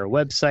satire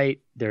website.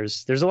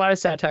 There's a lot of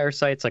satire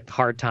sites like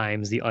Hard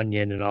Times, The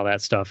Onion, and all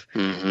that stuff.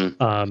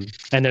 Mm-hmm.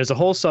 And there's a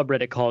whole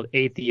subreddit called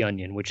Ate the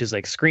Onion, which is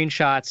like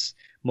screenshots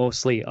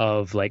mostly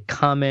of like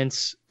comment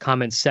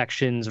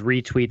sections,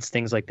 retweets,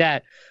 things like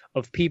that,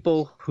 of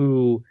people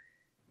who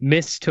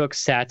mistook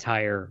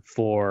satire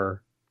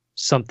for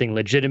something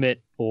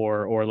legitimate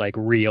or like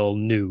real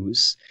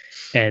news.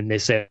 And they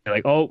say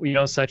like, oh,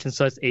 such and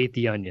such ate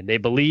the onion. They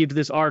believed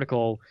this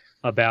article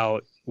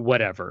about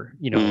whatever,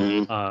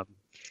 Mm-hmm.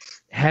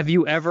 Have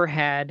you ever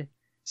had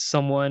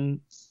someone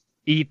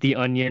eat the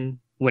onion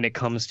when it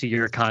comes to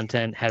your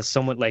content? Has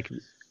someone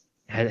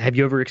have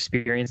you ever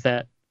experienced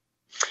that?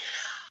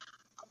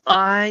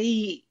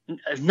 I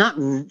not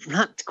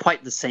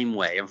quite the same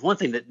way. One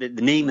thing, that the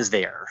name is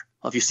there.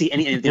 If you see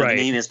any, the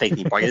name is fake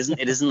theme park.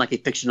 It isn't like a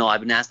fictional.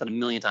 I've been asked that a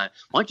million times.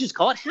 Why don't you just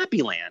call it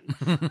Happy Land?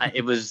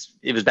 It was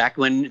back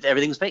when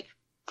everything was fake.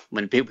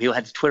 When people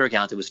had Twitter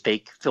accounts, it was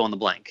fake fill in the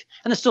blank.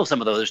 And there's still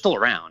some of those. They're still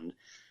around.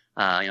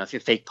 If you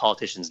fake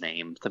politician's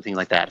name, something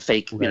like that,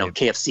 fake,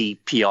 KFC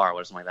PR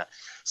or something like that.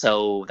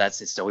 So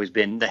it's always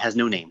been, that has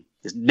no name.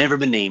 It's never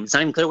been named. It's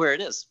not even clear where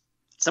it is.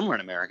 It's somewhere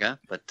in America,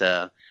 but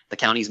the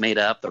county's made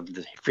up.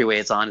 The freeway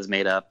it's on is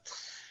made up.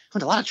 I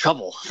went to a lot of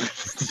trouble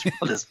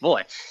with this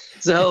boy.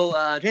 So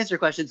to answer your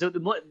question, so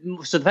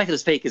the fact that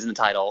it's fake is in the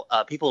title.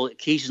 People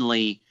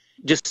occasionally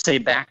just say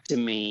back to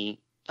me,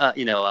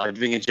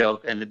 doing a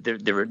joke, and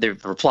their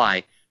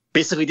reply,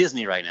 basically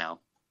Disney right now.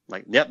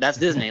 Like, yep, that's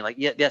Disney. Like,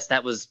 yeah, yes,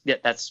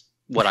 that's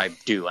what I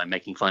do. I'm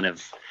making fun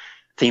of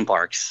theme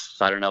parks.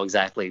 So I don't know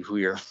exactly who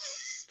you're.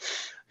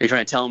 Are you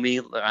trying to tell me?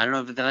 I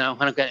don't know.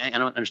 I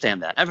don't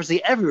understand that.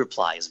 Obviously, every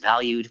reply is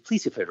valued.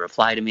 Please feel free to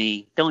reply to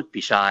me. Don't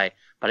be shy.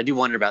 But I do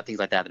wonder about things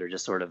like that are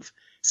just sort of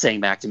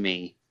saying back to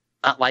me,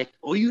 not like,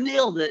 "Oh, you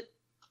nailed it,"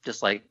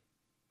 just like,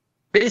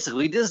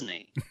 basically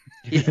Disney.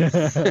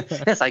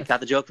 Yes, I got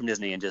the joke from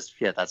Disney, and just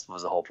that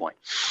was the whole point.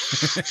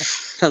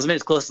 That's maybe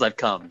as close as I've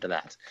come to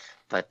that.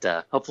 But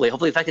hopefully,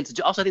 if I can.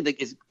 Also, I think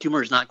that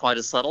humor is not quite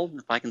as subtle,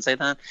 if I can say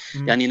that.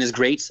 Mm-hmm. The Onion is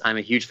great. I'm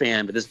a huge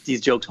fan, but these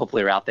jokes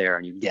hopefully are out there,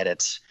 and you get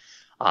it.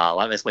 A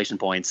lot of exclamation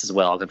points as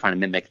well. I'm trying to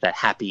mimic that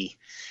happy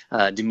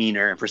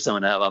demeanor and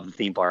persona of the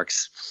theme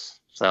parks.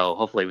 So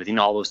hopefully, within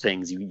all those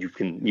things,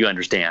 you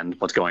understand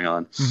what's going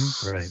on.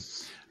 Mm-hmm. Right.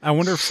 I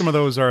wonder if some of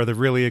those are the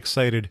really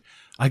excited.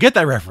 I get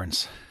that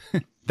reference.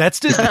 That's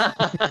Disney.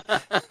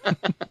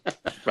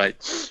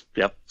 Right.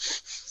 Yep.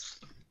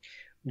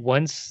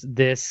 Once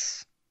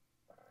this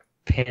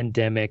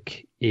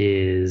pandemic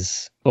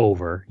is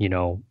over,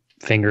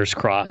 fingers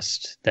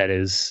crossed that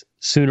is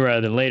sooner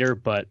rather than later,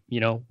 but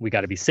we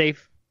got to be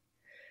safe.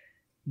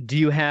 Do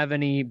you have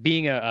any,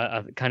 being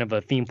a kind of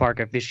a theme park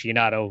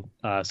aficionado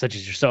such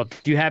as yourself,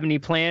 do you have any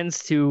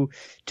plans to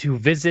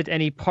visit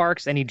any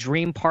parks, any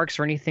dream parks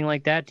or anything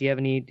like that? Do you have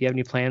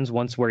any plans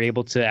once we're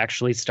able to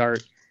actually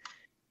start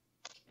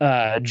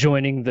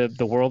joining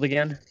the world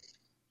again?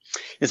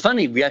 It's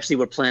funny. We actually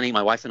were planning,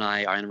 my wife and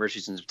I, our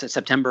anniversary's in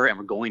September,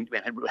 and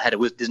had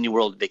a Disney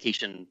World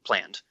vacation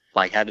planned.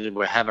 Like, had to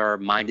have our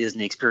My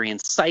Disney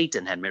Experience site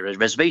and had made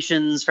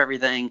reservations for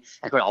everything.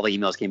 And of course, all the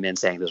emails came in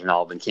saying those are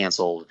all been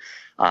canceled.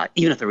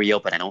 Even if they're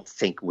reopened, I don't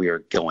think we're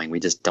going. We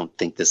just don't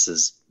think this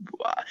is.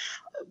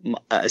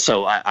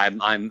 So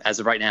I'm as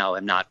of right now,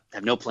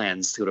 have no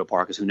plans to go to a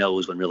park, because who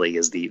knows when really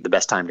is the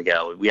best time to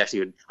go.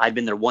 I'd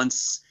been there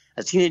once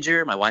as a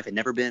teenager. My wife had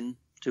never been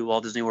to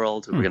Walt Disney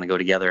World. So we're going to go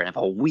together and have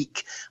a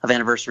week of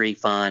anniversary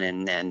fun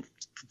and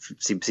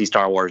see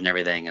Star Wars and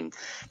everything. And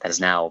that is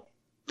now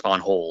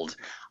on hold.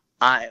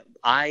 I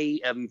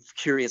am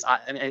curious.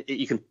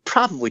 You can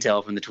probably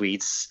tell from the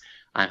tweets,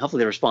 and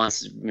hopefully the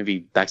response maybe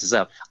backs us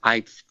up.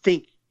 I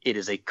think it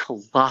is a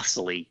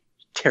colossally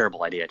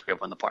terrible idea to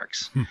open the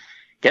parks.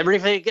 Get rid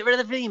of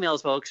the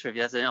emails, folks. If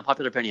that's an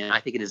unpopular opinion, I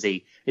think it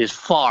is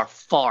far,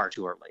 far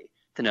too early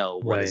to know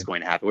what is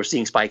going to happen. We're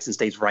seeing spikes in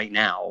states right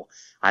now.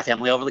 I have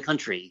family all over the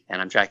country,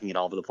 and I'm tracking it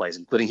all over the place,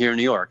 including here in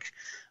New York.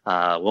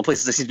 One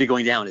place that seems to be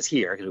going down is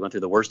here, because we're going through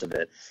the worst of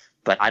it.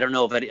 But I don't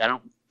know I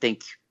don't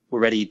think we're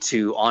ready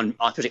to,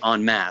 especially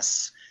en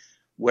masse,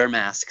 wear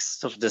masks,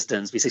 social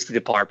distance, be 6 feet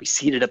apart, be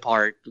seated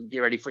apart, get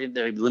ready for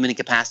limiting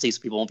capacity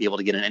so people won't be able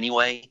to get in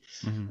anyway.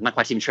 Mm-hmm. I'm not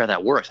quite even sure how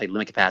that works. Like,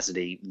 limit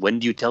capacity. When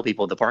do you tell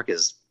people the park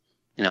is,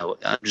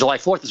 July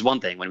 4th is one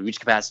thing when we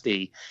reach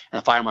capacity and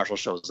the fire marshal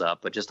shows up,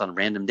 but just on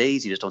random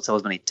days, you just don't sell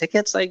as many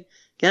tickets, I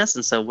guess.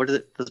 And so where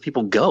do those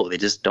people go? They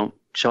just don't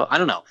show up. I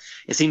don't know.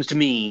 It seems to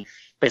me,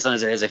 based on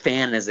as a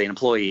fan and as an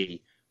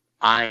employee,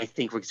 I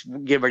think we're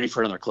getting ready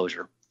for another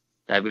closure.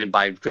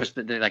 By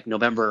Christmas, like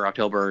November,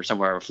 October,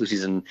 somewhere, flu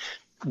season,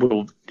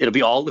 it'll be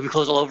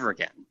closed all over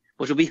again,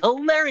 which will be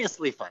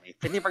hilariously funny.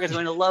 Disney Park is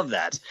going to love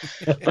that,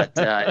 but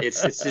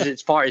it's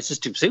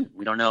just too soon.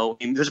 We don't know.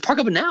 I mean, there's a park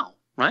open now,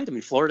 right? I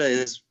mean, Florida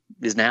is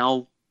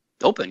now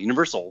open,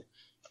 Universal,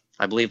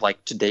 I believe,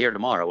 like today or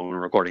tomorrow when we're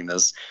recording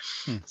this.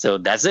 So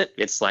that's it.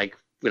 It's like,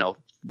 New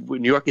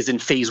York is in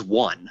phase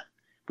 1.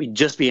 We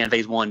just began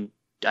phase 1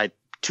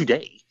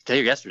 today or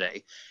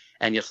yesterday.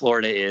 And yet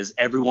Florida is,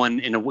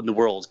 everyone in the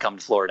world come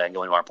to Florida and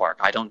go into our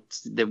park.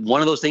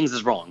 One of those things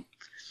is wrong.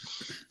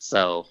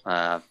 So,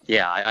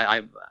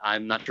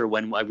 I'm not sure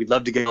when. We'd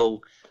love to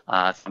go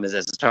as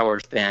a Star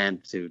Wars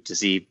fan to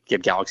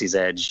give Galaxy's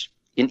Edge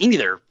in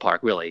either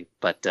park, really.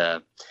 But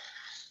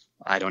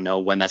I don't know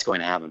when that's going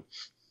to happen.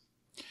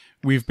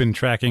 We've been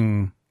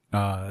tracking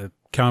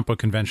comic book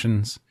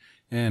conventions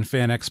and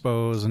fan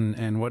expos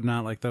and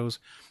whatnot like those.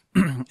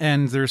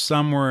 And there's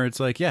some where it's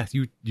like, yeah,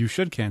 you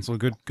should cancel.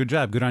 Good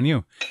job. Good on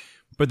you.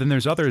 But then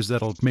there's others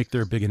that'll make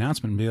their big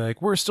announcement and be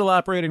like, we're still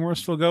operating. We're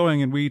still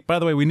going. And by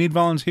the way, we need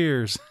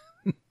volunteers.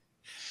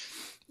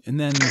 And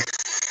then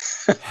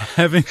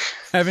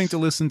having to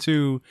listen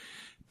to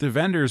the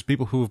vendors,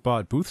 people who have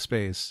bought booth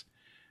space,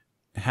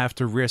 have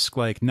to risk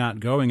like not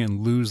going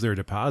and lose their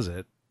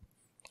deposit,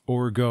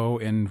 or go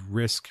and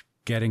risk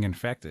getting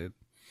infected.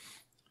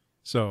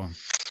 So,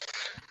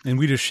 and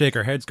we just shake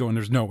our heads going,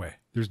 there's no way.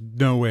 There's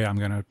no way I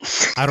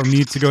don't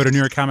need to go to New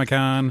York Comic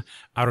Con.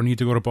 I don't need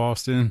to go to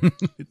Boston.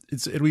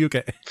 It'll be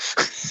okay.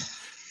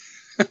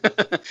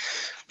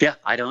 Yeah,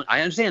 I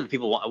understand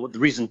the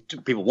reason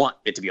people want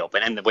it to be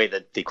open, and the way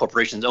that the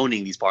corporations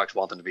owning these parks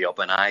want them to be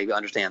open. I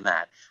understand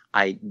that.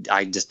 I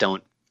just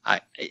don't.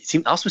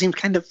 It also seems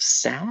kind of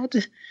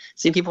sad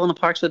seeing people in the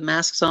parks with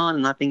masks on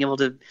and not being able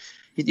to.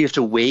 You have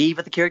to wave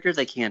at the characters.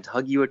 They can't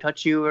hug you or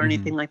touch you or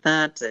anything like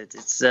that.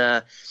 Is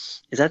that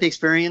the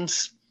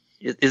experience?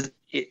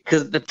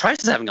 Because the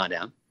prices haven't gone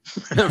down.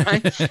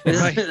 right?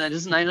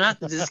 I'm not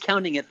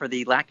discounting it for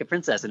the lack of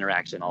princess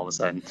interaction all of a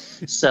sudden.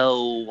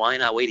 So why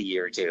not wait a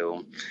year or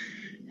two,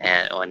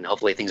 and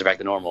hopefully things are back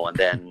to normal, and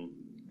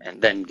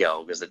then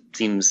go, because it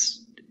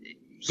seems,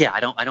 I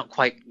don't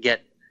quite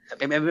get.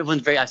 I mean,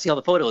 everyone's very. I see all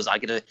the photos. I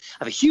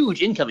have a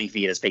huge incoming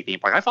feed as fake theme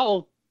park. I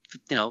follow,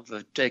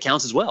 the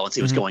accounts as well and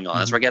see what's going on.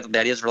 That's where I get the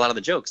ideas for a lot of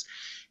the jokes.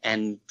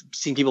 And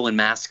seeing people in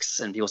masks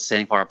and people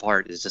standing far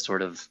apart is just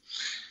sort of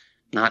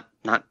not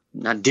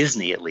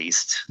Disney, at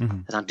least.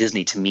 It's not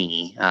Disney to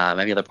me.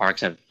 Maybe other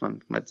parks have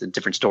it's a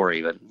different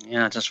story, but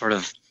it's just sort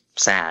of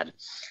sad.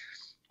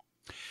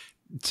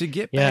 To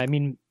get back, I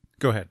mean,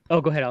 go ahead. Oh,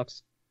 go ahead,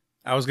 Alex.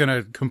 I was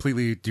gonna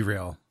completely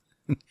derail.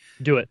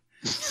 Do it.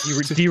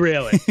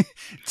 Derail it.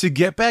 To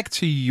get back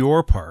to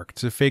your park,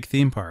 to Fake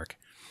Theme Park,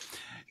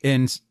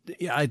 and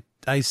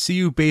I see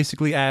you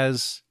basically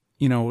as,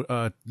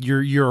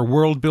 you're a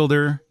world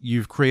builder.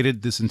 You've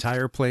created this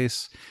entire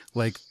place,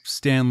 like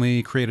Stan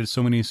Lee created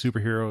so many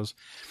superheroes,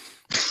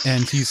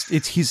 and he's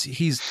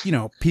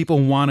people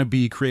want to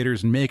be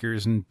creators and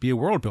makers and be a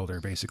world builder,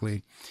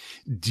 basically.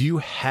 Do you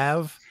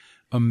have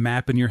a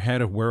map in your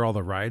head of where all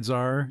the rides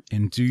are,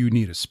 and do you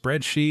need a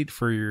spreadsheet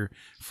for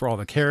all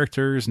the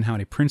characters and how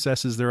many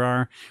princesses there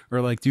are, or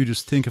like do you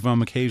just think of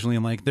them occasionally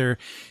and like they're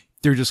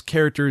just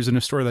characters in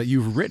a story that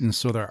you've written,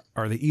 so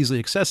are they easily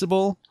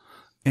accessible?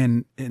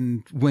 And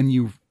when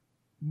you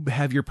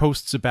have your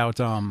posts about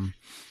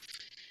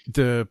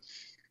the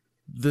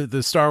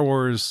Star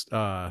Wars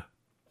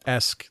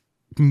esque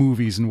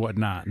movies and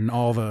whatnot, and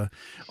all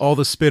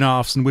the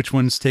spin-offs and which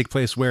ones take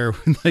place where,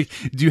 like,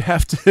 do you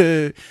have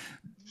to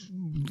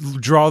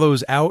draw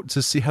those out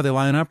to see how they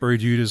line up, or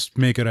do you just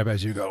make it up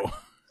as you go?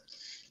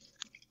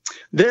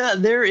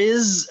 There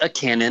is a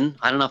canon.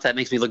 I don't know if that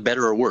makes me look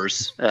better or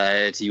worse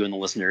to you and the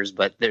listeners,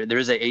 but there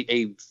is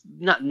a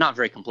not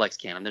very complex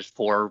canon. There's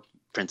 4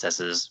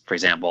 princesses, for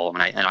example,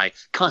 and I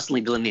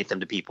constantly delineate them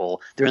to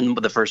people. They're in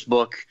the first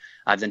book.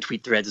 I've done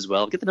tweet threads as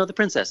well. Get to know the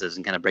princesses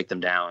and kind of break them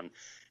down.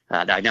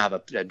 I now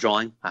have a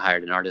drawing. I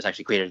hired an artist,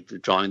 actually created a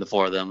drawing of the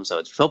 4 of them, so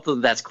it's hopefully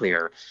that's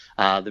clear.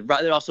 There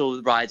are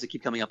also rides that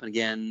keep coming up and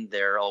again.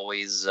 They're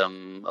always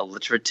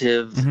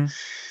alliterative.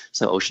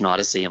 So Ocean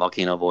Odyssey and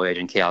Volcano Voyage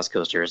and Chaos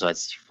Coaster. So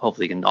it's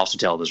hopefully you can also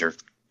tell those are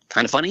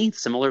kind of funny.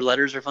 Similar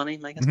letters are funny,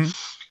 I guess.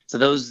 So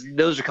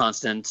those are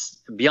constant.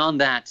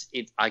 Beyond that,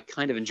 I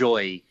kind of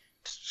enjoy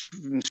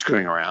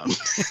screwing around.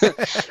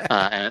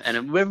 and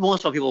every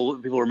once in a while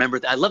people remember.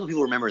 I love when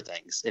people remember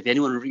things. If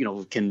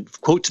anyone can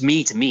quote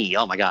me to me,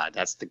 oh my God,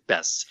 that's the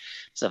best.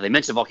 So if they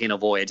mention Volcano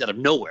Voyage out of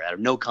nowhere, out of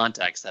no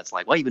context, that's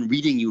like, well, you've been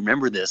reading, you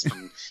remember this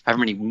from however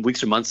many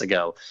weeks or months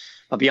ago.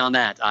 But beyond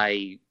that,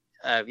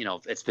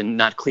 it's been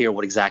not clear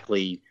what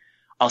exactly.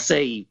 I'll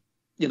say,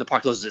 the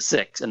park closes at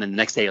 6, and then the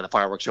next day the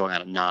fireworks showing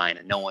out at 9,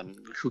 and no one,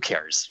 who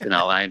cares? I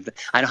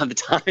don't have the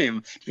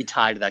time to be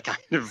tied to that kind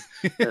of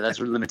that's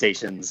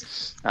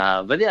limitations.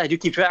 But yeah, I do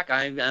keep track.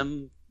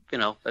 I'm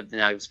now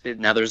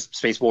there's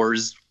Space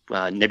Wars.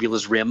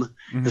 Nebula's Rim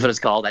is what it's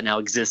called. That now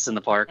exists in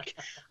the park.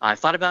 I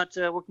thought about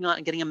working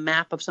on getting a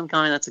map of some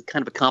kind. That's a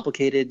kind of a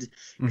complicated,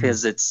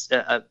 because it's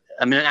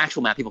an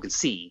actual map people can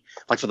see,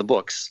 like for the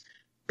books,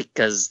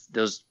 because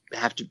they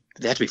have to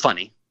be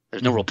funny.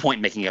 There's no real point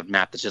in making a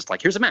map that's just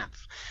like, here's a map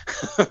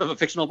of a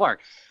fictional park.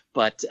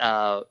 But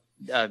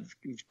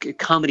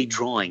comedy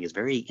drawing is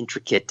very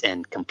intricate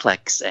and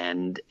complex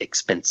and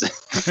expensive.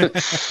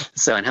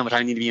 So, and how much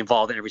I need to be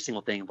involved in every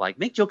single thing. Like,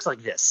 make jokes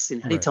like this.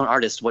 And how do you tell an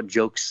artist what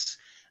jokes?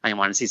 I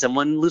want to see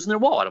someone losing their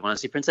wallet. I want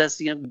to see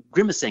Princess,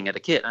 grimacing at a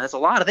kid. And that's a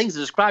lot of things to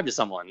describe to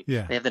someone.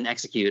 Yeah. They have to then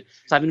execute.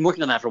 So I've been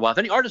working on that for a while. If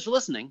any artists are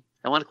listening,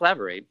 I want to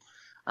collaborate.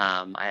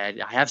 I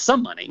have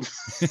some money,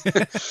 so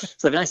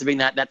it'd be nice to bring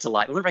that to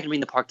life. Whenever I can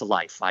bring the park to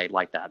life, I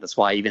like that. That's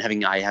why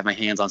I have my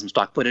hands on some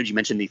stock footage. You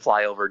mentioned the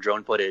flyover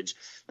drone footage.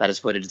 That is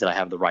footage that I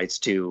have the rights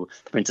to.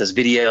 The Princess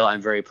video,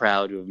 I'm very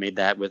proud to have made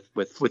that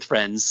with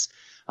friends.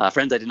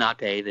 Friends I did not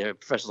pay. The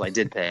professionals I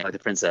did pay, like the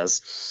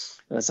Princess.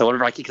 So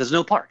whenever because there's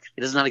no park.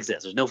 It does not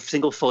exist. There's no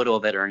single photo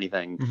of it or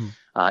anything.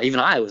 Even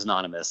I was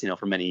anonymous,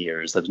 for many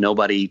years. There's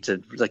nobody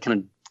to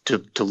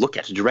to look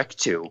at, to direct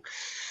to.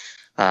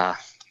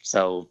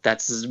 So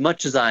that's as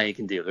much as I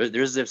can do.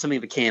 There's something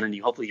of a canon.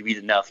 Hopefully you read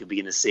enough, you'll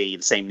begin to see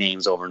the same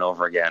names over and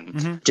over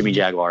again. Jimmy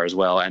Jaguar as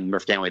well, and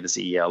Murph Ganway, the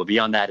CEO. But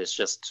beyond that, it's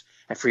just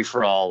a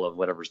free-for-all of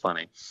whatever's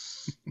funny.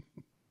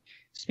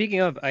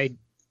 Speaking of,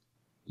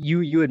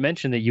 you had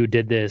mentioned that you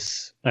did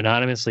this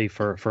anonymously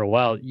for a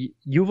while.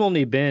 You've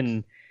only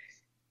been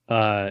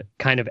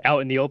kind of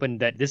out in the open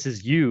that this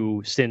is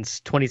you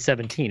since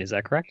 2017. Is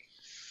that correct?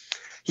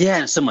 Yeah,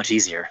 and it's so much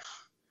easier.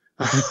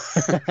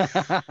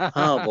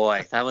 Oh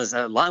boy, that was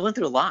a lot. I went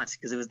through a lot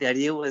because the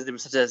idea was there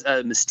was such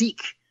a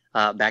mystique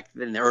back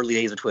in the early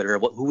days of Twitter.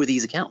 Who were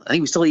these accounts? I think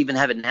we still even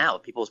have it now.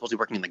 People are supposed to be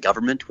working in the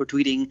government who are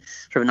tweeting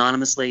sort of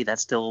anonymously.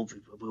 That's still,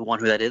 we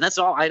want who that is. That's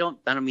all. I don't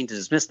mean to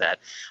dismiss that.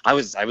 I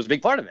was a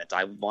big part of it.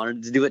 I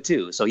wanted to do it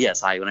too. So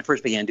yes, when I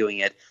first began doing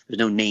it, there's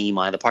no name.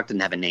 The park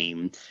didn't have a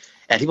name.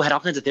 And people had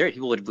all kinds of theories.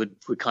 People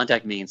would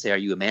contact me and say, "Are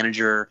you a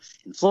manager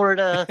in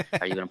Florida?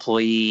 Are you an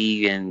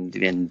employee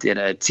in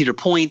Cedar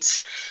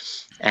Point?"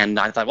 And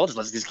I thought, well,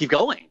 let's just keep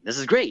going. This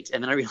is great.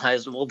 And then I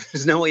realized, well,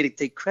 there's no way to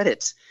take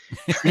credit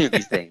for any of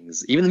these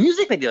things. Even the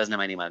music video doesn't have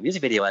my name on it. The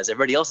music video has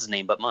everybody else's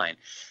name but mine.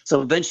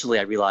 So eventually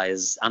I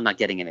realized I'm not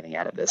getting anything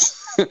out of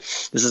this.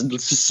 This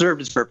has served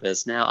its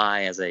purpose. Now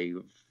I, as a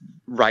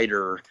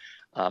writer,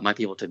 might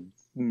be able to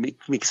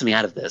make something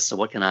out of this. So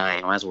what can I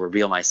might as well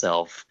reveal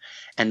myself.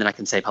 And then I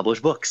can say publish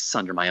books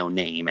under my own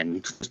name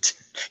and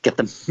get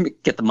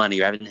the money.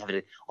 Rather than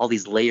having all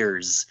these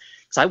layers.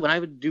 So when I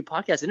would do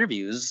podcast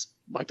interviews,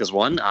 like this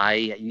one, I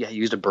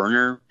used a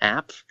burner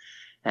app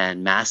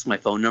and masked my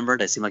phone number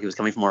to seem like it was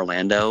coming from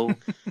Orlando.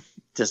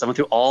 I went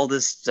through all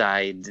this.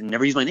 I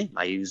never used my name.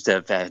 I used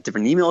a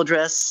different email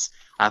address.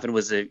 I often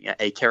was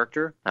a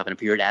character. I often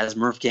appeared as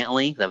Murph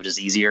Gantley. That was just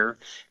easier.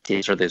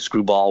 Sort of the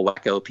screwball,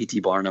 wacko, P.T.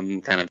 Barnum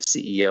kind of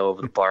CEO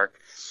of the park.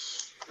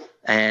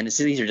 And it's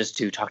easier just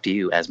to talk to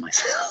you as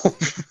myself.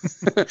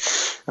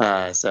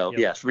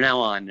 Yeah, from now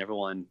on,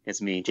 everyone,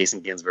 it's me, Jason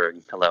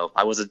Ginsburg. Hello.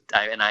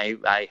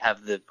 I have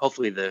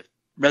hopefully the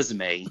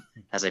resume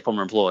as a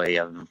former employee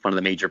of one of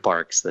the major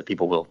parks that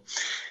people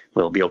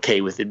will be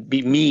okay with it.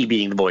 Me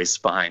being the voice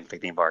behind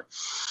Fake Theme Park.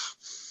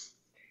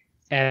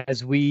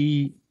 As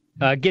we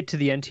get to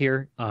the end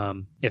here,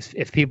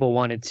 if people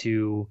wanted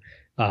to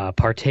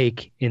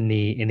partake in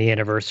the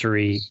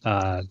anniversary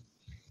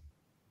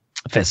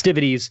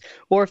festivities,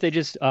 or if they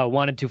just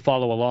wanted to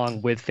follow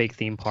along with Fake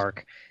Theme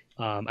Park,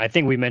 I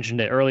think we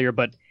mentioned it earlier,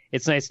 but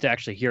it's nice to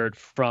actually hear it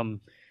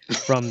from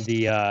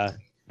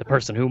the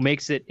person who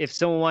makes it. If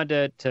someone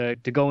wanted to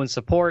go and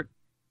support,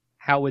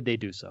 how would they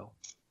do so?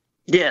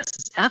 Yes,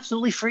 it's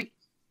absolutely free.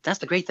 That's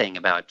the great thing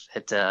about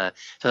it. So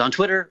on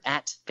Twitter,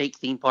 at Fake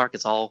Theme Park,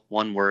 it's all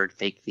one word,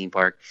 Fake Theme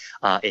Park.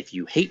 If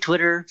you hate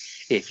Twitter,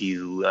 if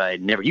you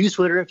never use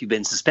Twitter, if you've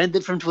been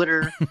suspended from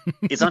Twitter,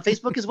 it's on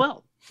Facebook as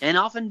well. And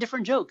often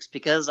different jokes,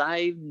 because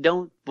why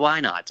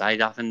not?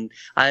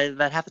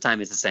 About half the time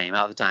it's the same.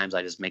 Other times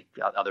I just make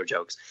other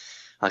jokes.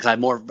 Because I have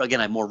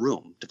more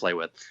room to play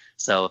with.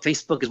 So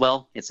Facebook as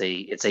well, it's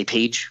a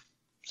page.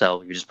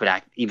 So you just put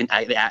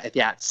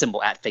the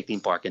symbol at Fake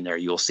Theme Park in there,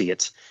 you'll see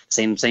it.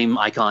 Same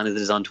icon as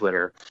it is on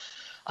Twitter.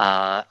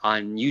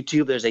 On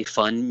YouTube, there's a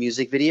fun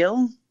music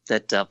video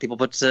that people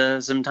put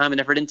some time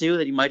and effort into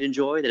that you might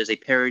enjoy. That is a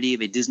parody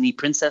of a Disney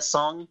princess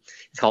song.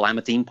 It's called "I'm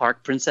a Theme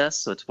Park Princess."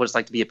 So it's what it's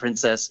like to be a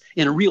princess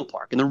in a real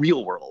park, in the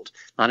real world.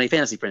 Not a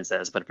fantasy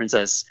princess, but a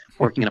princess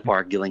working in a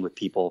park, dealing with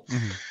people.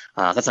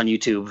 Mm-hmm. That's on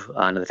YouTube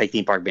under the Fake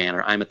Theme Park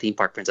banner. "I'm a Theme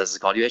Park Princess" is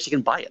called. You actually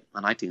can buy it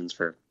on iTunes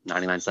for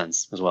 99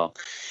 cents as well.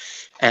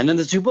 And then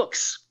the two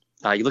books.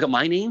 You look at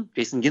my name,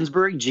 Jason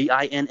Ginsburg,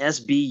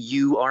 Ginsburg.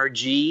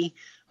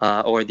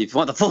 Or if you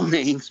want the full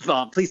name,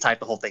 please type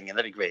the whole thing in.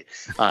 That'd be great.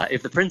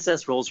 If the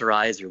princess rolls her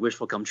eyes, your wish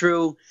will come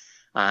true.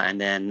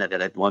 And then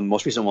the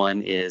most recent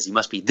one is "You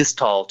must be this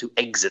tall to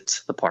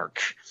exit the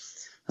park."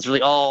 That's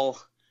really all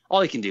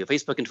you can do.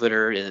 Facebook and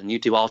Twitter and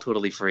YouTube, all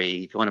totally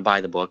free. If you want to buy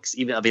the books,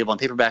 even available on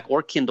paperback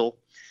or Kindle,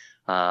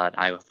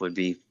 I would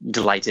be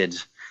delighted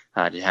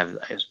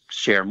to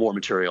share more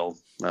material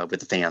with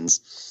the fans.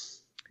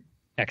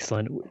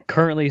 Excellent.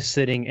 Currently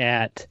sitting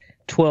at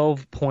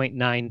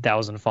 12.9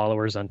 thousand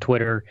followers on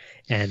Twitter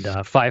and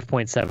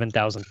 5.7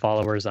 thousand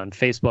followers on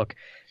Facebook.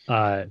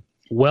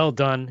 Well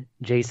done,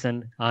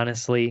 Jason.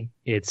 Honestly,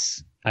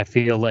 I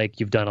feel like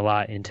you've done a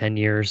lot in 10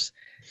 years,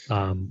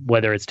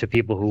 whether it's to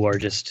people who are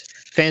just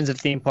fans of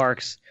theme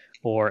parks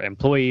or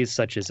employees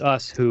such as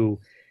us who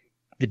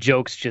the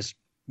jokes just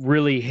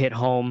really hit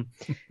home.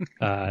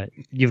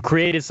 You've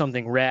created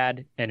something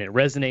rad and it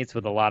resonates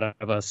with a lot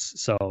of us.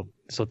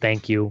 So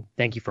thank you.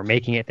 Thank you for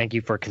making it. Thank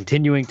you for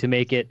continuing to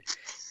make it.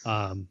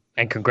 And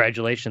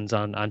congratulations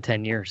on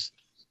 10 years.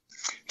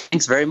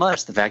 Thanks very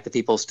much. The fact that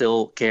people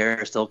still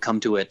care, still come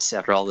to it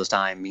after all this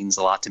time means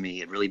a lot to me.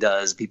 It really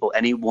does.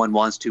 Anyone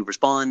wants to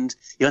respond.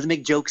 You don't have to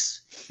make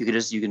jokes.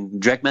 You can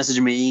direct message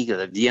me.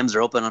 The DMs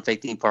are open on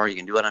Fake Theme Park. You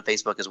can do it on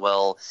Facebook as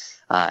well.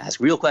 Ask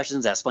real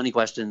questions, ask funny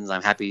questions.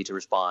 I'm happy to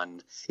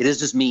respond. It is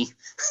just me.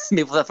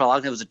 Maybe for a long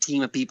time it was a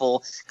team of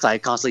people because I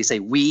constantly say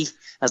 "we"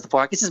 as the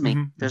park. It's just me.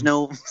 Mm-hmm. There's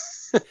no.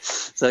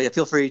 So yeah,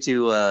 feel free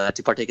to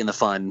partake in the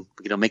fun.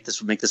 Make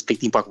this Fake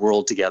Theme Park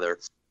world together.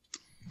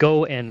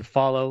 Go and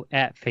follow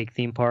at Fake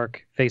Theme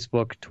Park,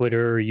 Facebook,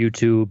 Twitter,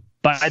 YouTube.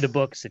 Buy the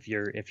books if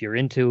you're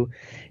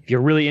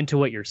really into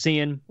what you're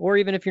seeing, or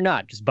even if you're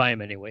not, just buy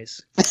them anyways.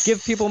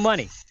 Give people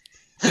money.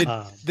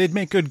 They'd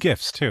make good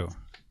gifts too.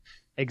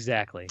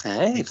 Exactly.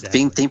 Hey, exactly.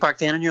 Being a theme park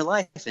fan in your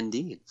life,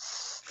 indeed.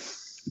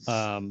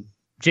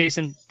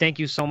 Jason, thank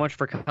you so much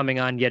for coming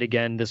on yet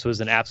again. This was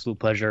an absolute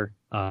pleasure.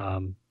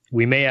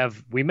 We may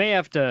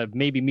have to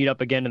maybe meet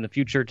up again in the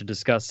future to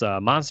discuss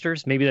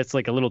monsters. Maybe that's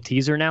like a little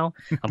teaser now.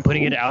 I'm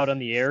putting it out on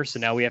the air, so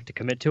now we have to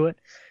commit to it.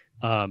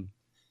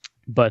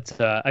 But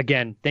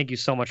again, thank you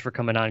so much for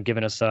coming on,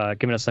 giving us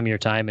some of your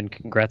time, and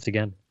congrats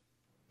again.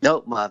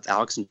 No,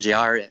 Alex and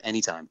JR,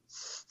 anytime.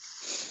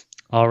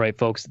 All right,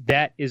 folks,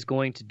 that is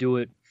going to do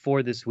it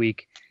for this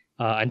week.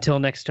 Until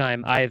next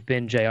time, I have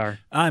been JR.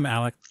 I'm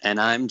Alec. And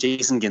I'm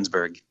Jason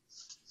Ginsburg.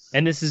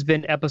 And this has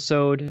been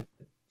episode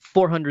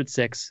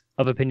 406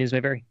 of Opinions May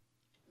Vary.